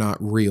 oh, they're not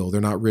real.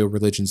 They're not real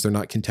religions. They're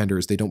not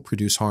contenders. They don't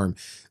produce harm.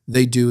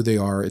 They do, they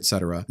are,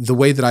 etc. The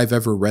way that I've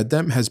ever read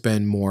them has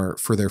been more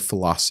for their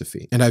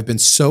philosophy. And I've been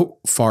so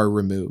far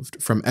removed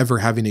from ever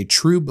having a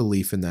true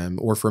belief in them,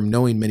 or from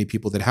knowing many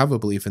people that have a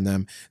belief in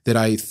them, that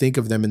I think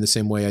of them in the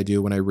same way I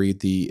do when I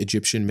read the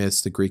Egyptian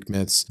myths, the Greek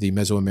myths, the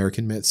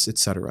Mesoamerican myths,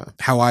 etc.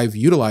 How I've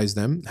utilized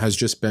them has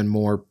just been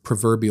more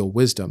proverbial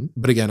wisdom.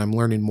 But again, I'm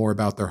learning more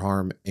about their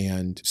harm,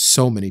 and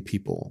so many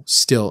people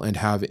still and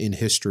have in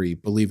history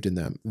believed in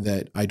them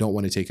that I don't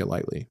want to take it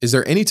lightly. Is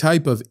there any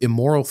type of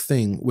immoral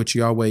thing which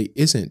Yahweh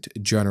isn't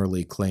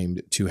generally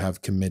claimed to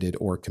have committed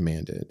or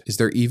commanded? Is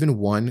there even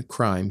one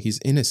crime he's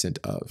innocent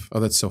of? Oh,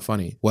 that's so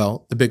funny.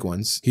 Well, the big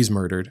ones. He's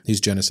murdered.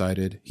 He's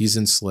genocided. He's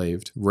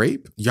enslaved.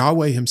 Rape?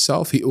 Yahweh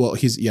himself?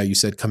 You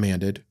said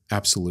commanded.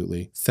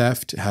 Absolutely.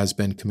 Theft has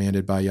been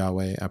commanded by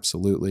Yahweh.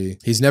 Absolutely.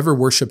 He's never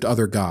worshipped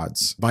other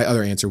gods. My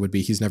other answer would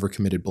be he's never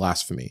committed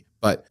blasphemy,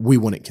 but we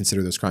wouldn't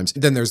consider those crimes.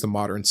 Then there's the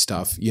modern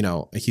stuff.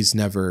 He's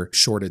never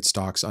shorted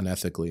stocks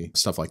unethically,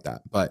 stuff like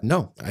that. But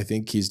no, I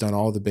think he's done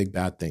all the big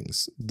bad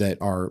things that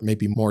are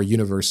maybe more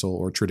universal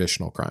or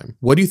traditional crime.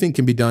 What do you think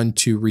can be done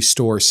to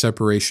restore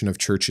separation of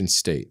church and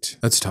state?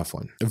 That's a tough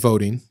one.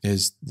 Voting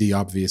is the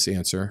obvious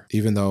answer,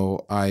 even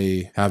though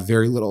I have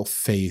very little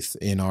faith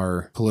in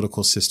our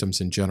political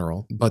systems in general.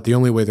 general, but the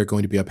only way they're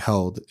going to be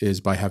upheld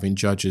is by having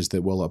judges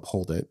that will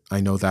uphold it. I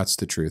know that's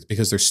the truth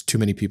because there's too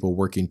many people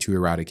working to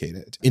eradicate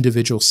it.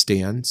 Individual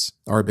stands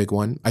are a big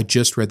one. I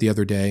just read the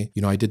other day,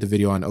 I did the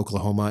video on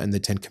Oklahoma and the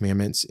 10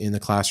 Commandments in the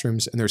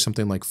classrooms, and there's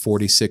something like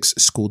 46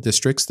 school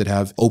districts that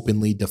have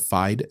openly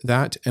defied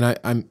that. And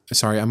I'm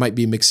sorry, I might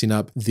be mixing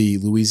up the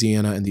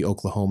Louisiana and the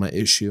Oklahoma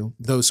issue.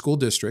 Those school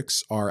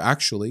districts are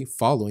actually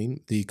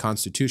following the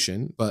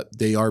Constitution, but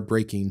they are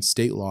breaking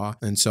state law.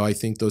 And so I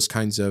think those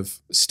kinds of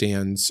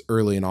stands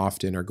early and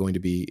often are going to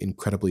be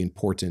incredibly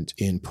important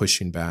in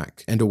pushing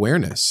back. And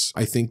awareness.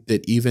 I think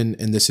that even,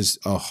 and this is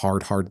a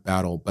hard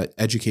battle, but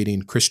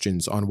educating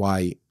Christians on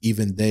why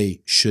even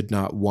they should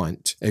not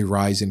want a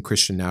rise in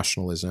Christian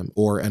nationalism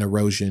or an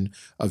erosion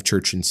of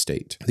church and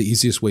state. The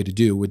easiest way to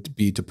do would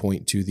be to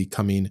point to the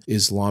coming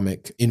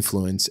Islamic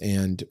influence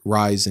and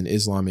rise in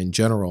Islam in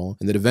general,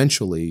 and that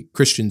eventually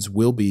Christians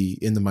will be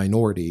in the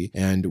minority,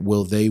 and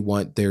will they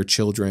want their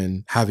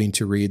children having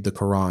to read the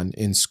Quran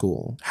in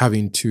school,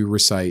 having to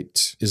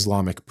recite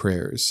Islamic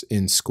prayers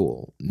in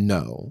school?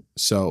 No.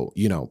 So,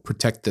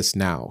 protect this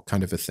now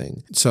kind of a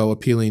thing. So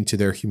appealing to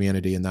their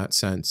humanity in that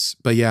sense.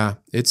 But yeah,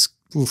 it's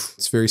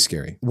very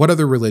scary. What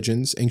other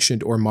religions,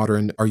 ancient or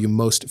modern, are you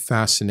most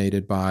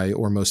fascinated by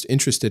or most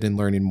interested in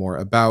learning more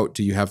about?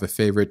 Do you have a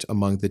favorite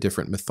among the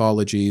different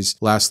mythologies?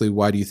 Lastly,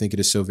 why do you think it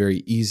is so very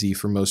easy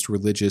for most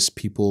religious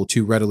people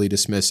to readily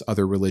dismiss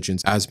other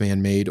religions as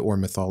man-made or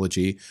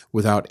mythology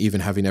without even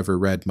having ever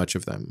read much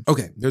of them?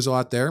 Okay, there's a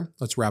lot there.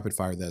 Let's rapid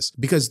fire this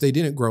because they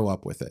didn't grow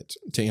up with it,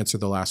 to answer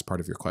the last part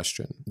of your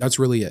question. That's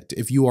really it.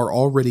 If you are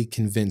already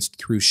convinced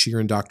through sheer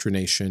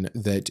indoctrination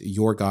that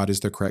your God is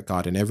the correct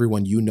God and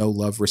everyone you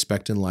know, love,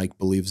 respect, and like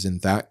believes in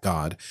that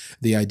God,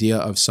 the idea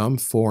of some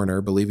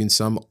foreigner believing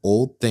some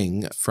old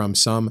thing from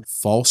some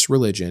false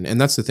religion,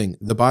 and that's the thing,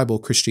 the Bible,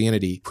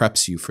 Christianity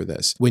preps you for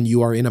this. When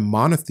you are in a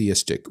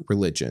monotheistic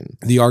religion,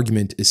 the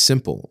argument is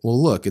simple.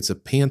 Well, look, it's a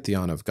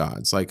pantheon of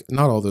gods. Like,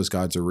 not all those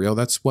gods are real.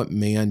 That's what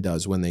man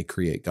does when they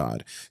create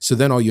God. So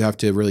then all you have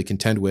to really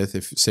contend with,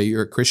 if say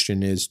you're a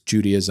Christian, is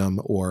Judaism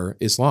or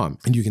Islam.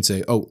 And you can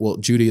say, oh, well,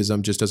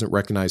 Judaism just doesn't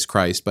recognize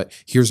Christ, but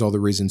here's all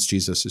the reasons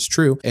Jesus is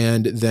true.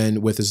 And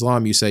then with Islam,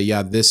 you say,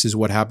 yeah, this is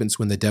what happens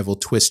when the devil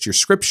twists your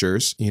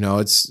scriptures.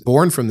 It's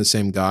born from the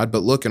same God,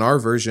 but look, in our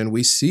version,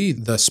 we see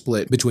the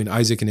split between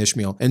Isaac and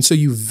Ishmael. And so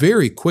you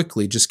very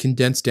quickly just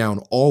condense down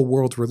all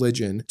world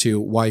religion to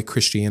why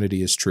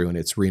Christianity is true, and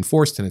it's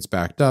reinforced and it's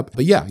backed up.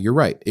 But yeah, you're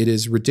right. It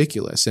is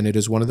ridiculous. And it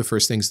is one of the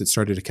first things that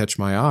started to catch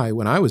my eye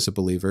when I was a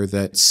believer.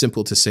 That's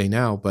simple to say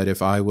now, but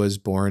if I was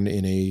born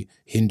in a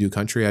Hindu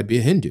country, I'd be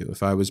a Hindu.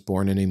 If I was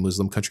born in a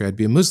Muslim country, I'd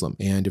be a Muslim.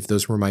 And if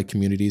those were my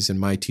communities and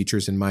my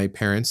teachers and my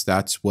parents,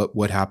 that's what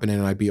would happen,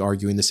 and I'd be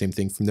arguing the same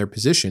thing from their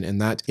position.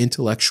 And that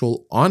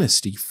intellectual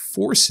honesty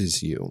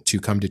forces you to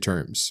come to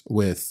terms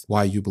with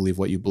why you believe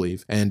what you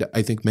believe. And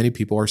I think many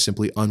people are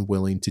simply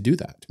unwilling to do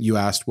that. You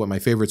asked what my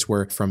favorites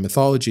were from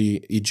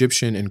mythology,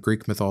 Egyptian and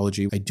Greek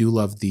mythology. I do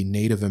love the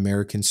Native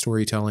American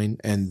storytelling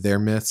and their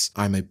myths.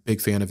 I'm a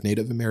big fan of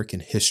Native American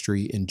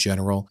history in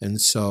general.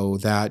 And so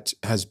that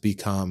has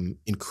become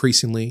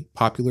increasingly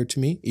popular to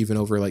me, even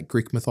over like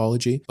Greek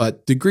mythology.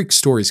 But the Greek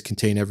stories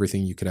contain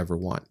everything you could ever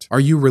want. Are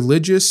you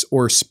religious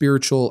or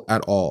spiritual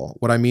at all?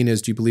 What I mean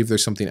is, do you believe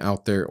there's something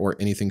out there or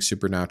anything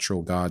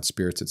supernatural, God,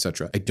 spirits,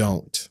 etc.? I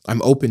don't.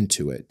 I'm open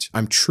to it.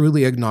 I'm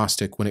truly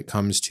agnostic when it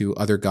comes to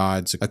other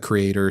gods, a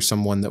creator,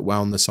 someone that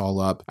wound this all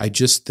up. I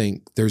just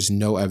think there's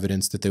no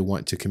evidence that they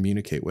want to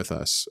communicate with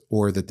us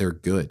or that they're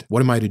good.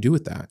 What am I to do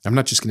with that? I'm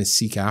not just going to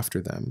seek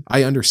after them.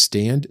 I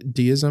understand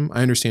deism.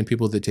 I understand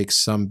people that take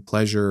some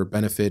pleasure or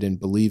benefit in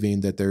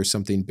believing that there's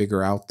something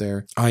bigger out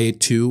there. I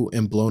too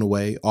am blown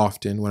away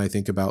often when I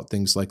think about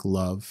things like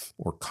love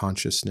or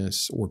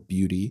consciousness or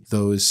beauty.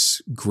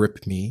 Those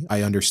grip me.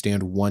 I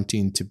understand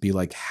wanting to be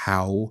like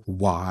how,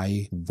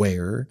 why,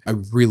 where. I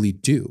really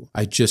do.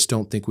 I just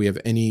don't think we have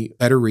any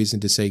better reason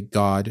to say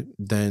God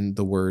than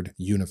the word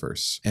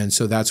universe. And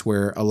so that's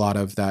where a lot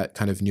of that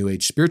kind of new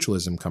age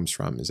spiritualism comes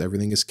from, is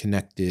everything is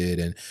connected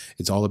and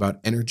it's all about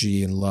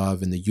energy and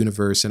love and the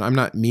universe. And I'm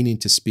not meaning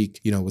to speak,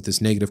 with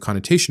this negative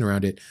connotation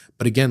around it.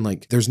 But again,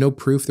 like, there's no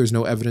proof, there's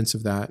no evidence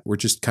of that. We're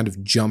just kind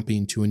of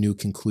jumping to a new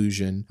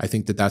conclusion. I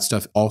think that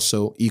stuff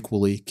also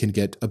equally can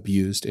get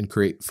abused and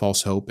create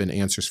false hope and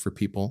answers for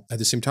people. At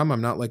the same time,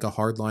 I'm not like a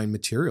hardline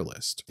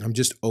materialist. I'm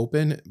just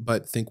open,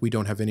 but think we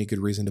don't have any good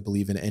reason to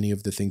believe in any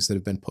of the things that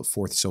have been put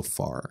forth so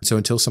far. So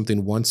until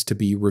something wants to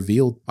be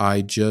revealed,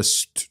 I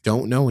just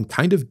don't know and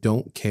kind of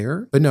don't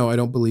care. But no, I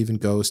don't believe in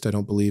ghosts. I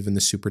don't believe in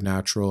the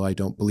supernatural. I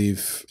don't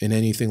believe in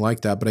anything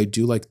like that. But I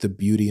do like the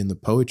beauty and the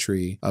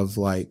poetry of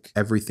like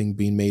everything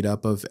being made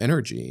up of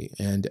energy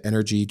and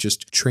energy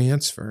just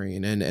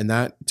transferring. And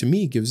that to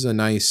me gives a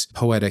nice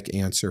poetic automatic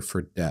answer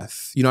for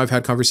death. You know, I've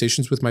had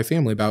conversations with my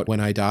family about when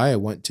I die, I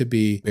want to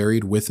be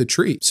buried with a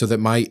tree so that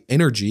my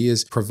energy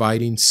is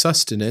providing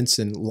sustenance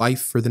and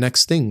life for the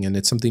next thing. And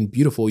it's something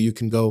beautiful you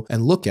can go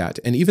and look at.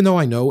 And even though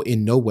I know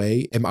in no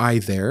way am I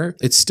there,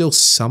 it's still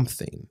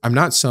something. I'm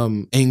not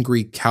some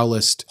angry,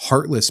 calloused,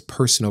 heartless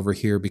person over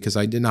here because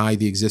I deny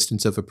the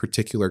existence of a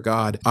particular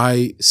God.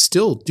 I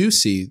still do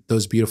see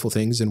those beautiful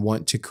things and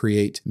want to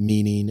create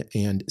meaning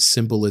and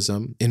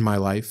symbolism in my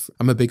life.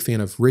 I'm a big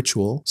fan of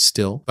ritual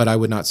still, but I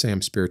would not say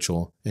I'm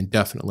spiritual and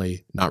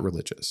definitely not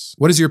religious.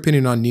 What is your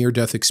opinion on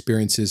near-death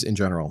experiences in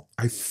general?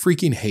 I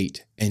freaking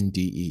hate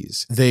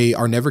NDEs. They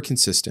are never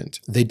consistent.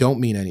 They don't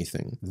mean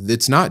anything.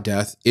 It's not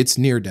death. It's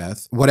near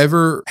death.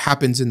 Whatever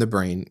happens in the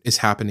brain is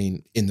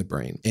happening in the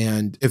brain.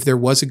 And if there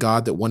was a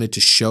God that wanted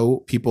to show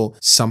people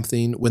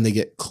something when they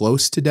get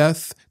close to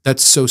death,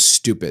 that's so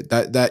stupid.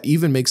 That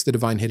even makes the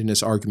divine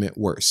hiddenness argument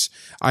worse.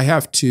 I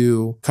have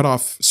to cut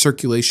off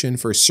circulation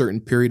for a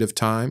certain period of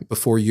time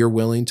before you're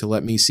willing to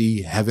let me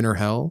see heaven or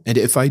hell. And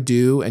if I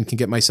do and can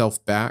get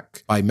myself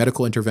back by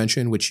medical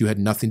intervention, which you had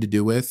nothing to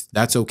do with,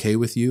 that's okay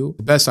with you.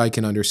 The best I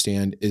can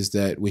understand is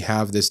that we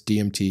have this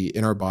DMT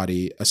in our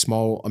body. A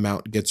small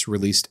amount gets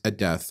released at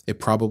death. It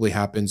probably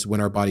happens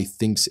when our body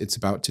thinks it's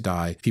about to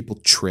die. People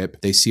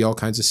trip. They see all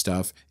kinds of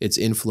stuff. It's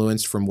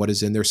influenced from what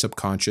is in their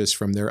subconscious,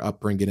 from their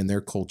upbringing and their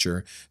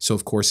culture. So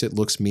of course it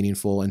looks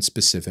meaningful and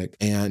specific,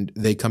 and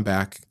they come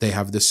back, they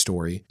have this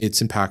story.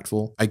 It's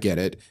impactful. I get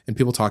it. And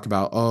people talk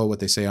about, oh, what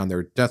they say on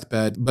their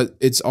deathbed, but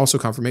it's also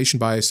confirmation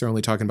bias. They're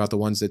only talking about the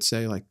ones that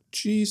say like,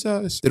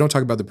 Jesus. They don't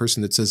talk about the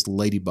person that says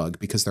ladybug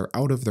because they're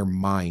out of their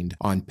mind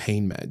on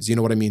pain meds. You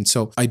know what I mean?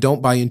 So I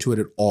don't buy into it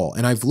at all.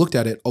 And I've looked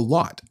at it a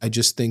lot. I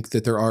just think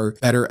that there are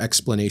better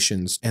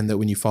explanations, and that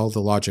when you follow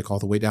the logic all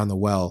the way down the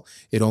well,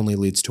 it only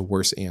leads to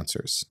worse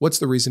answers. What's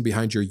the reason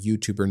behind your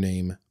YouTuber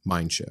name,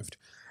 Mindshift?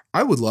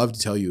 I would love to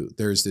tell you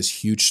there's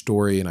this huge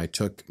story and I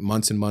took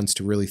months and months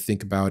to really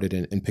think about it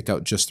and pick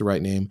out just the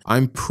right name.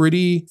 I'm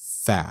pretty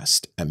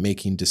fast at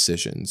making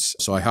decisions.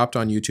 So I hopped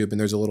on YouTube and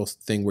there's a little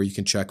thing where you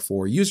can check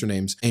for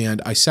usernames.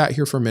 And I sat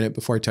here for a minute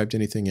before I typed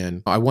anything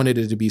in. I wanted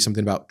it to be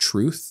something about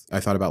truth.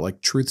 I thought about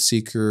like truth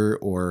seeker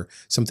or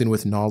something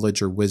with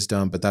knowledge or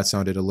wisdom, but that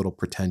sounded a little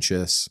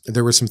pretentious.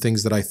 There were some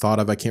things that I thought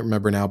of, I can't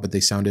remember now, but they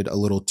sounded a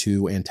little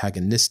too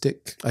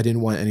antagonistic. I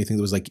didn't want anything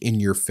that was like in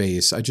your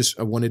face.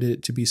 I wanted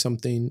it to be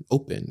something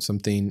open,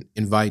 something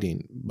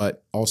inviting,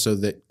 but also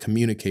that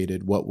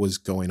communicated what was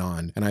going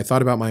on. And I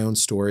thought about my own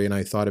story and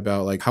I thought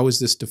about like, how is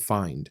this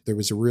defined? There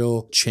was a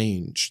real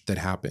change that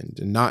happened,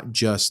 and not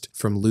just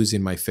from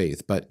losing my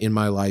faith, but in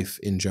my life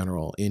in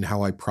general, in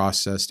how I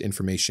processed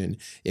information,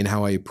 in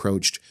how I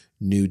approached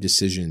new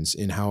decisions,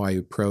 in how I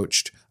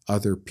approached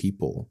other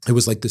people. It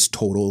was like this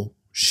total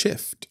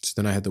shift. So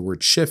then I had the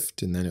word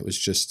shift, and then it was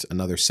just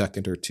another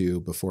second or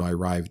two before I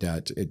arrived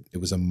at it. It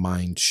was a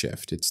mind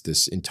shift. It's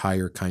this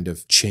entire kind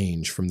of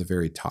change from the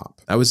very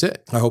top. That was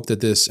it. I hope that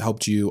this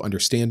helped you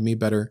understand me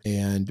better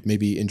and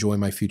maybe enjoy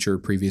my future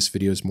previous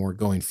videos more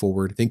going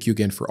forward. Thank you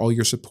again for all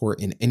your support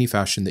in any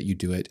fashion that you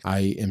do it.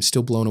 I am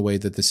still blown away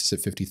that this is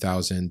at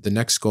 50,000. The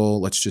next goal,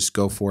 let's just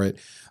go for it.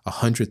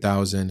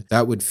 100,000.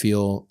 That would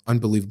feel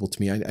unbelievable to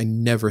me. I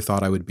never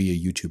thought I would be a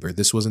YouTuber.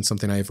 This wasn't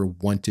something I ever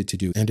wanted to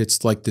do. And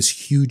it's like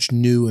this huge,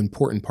 new,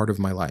 important part of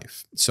my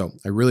life. So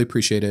I really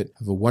appreciate it.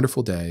 Have a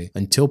wonderful day.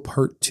 Until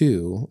part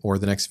 2 or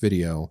the next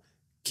video,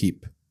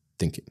 keep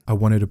thinking. I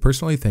wanted to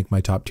personally thank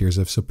my top tiers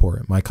of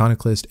support: my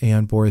Iconoclast,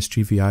 Ann, Boris,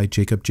 GVI,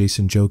 Jacob,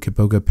 Jason, Joe,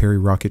 Kitboga, Perry,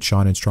 Rokkit,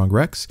 Shawn, and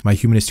StrongRex, my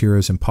Humanist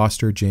heroes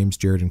Imposter, James,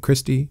 Jarrod, and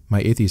Kristi, my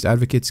Atheist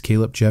advocates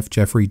Caleb, Jeff,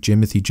 Jeffrey,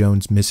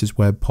 JimothyJones, Mrs.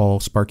 Webb,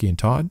 Paul, Sparky, and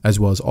Todd, as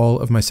well as all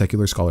of my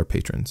secular scholar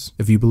patrons.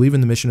 If you believe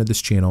in the mission of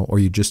this channel or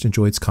you just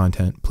enjoy its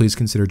content, please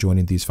consider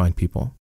joining these fine people.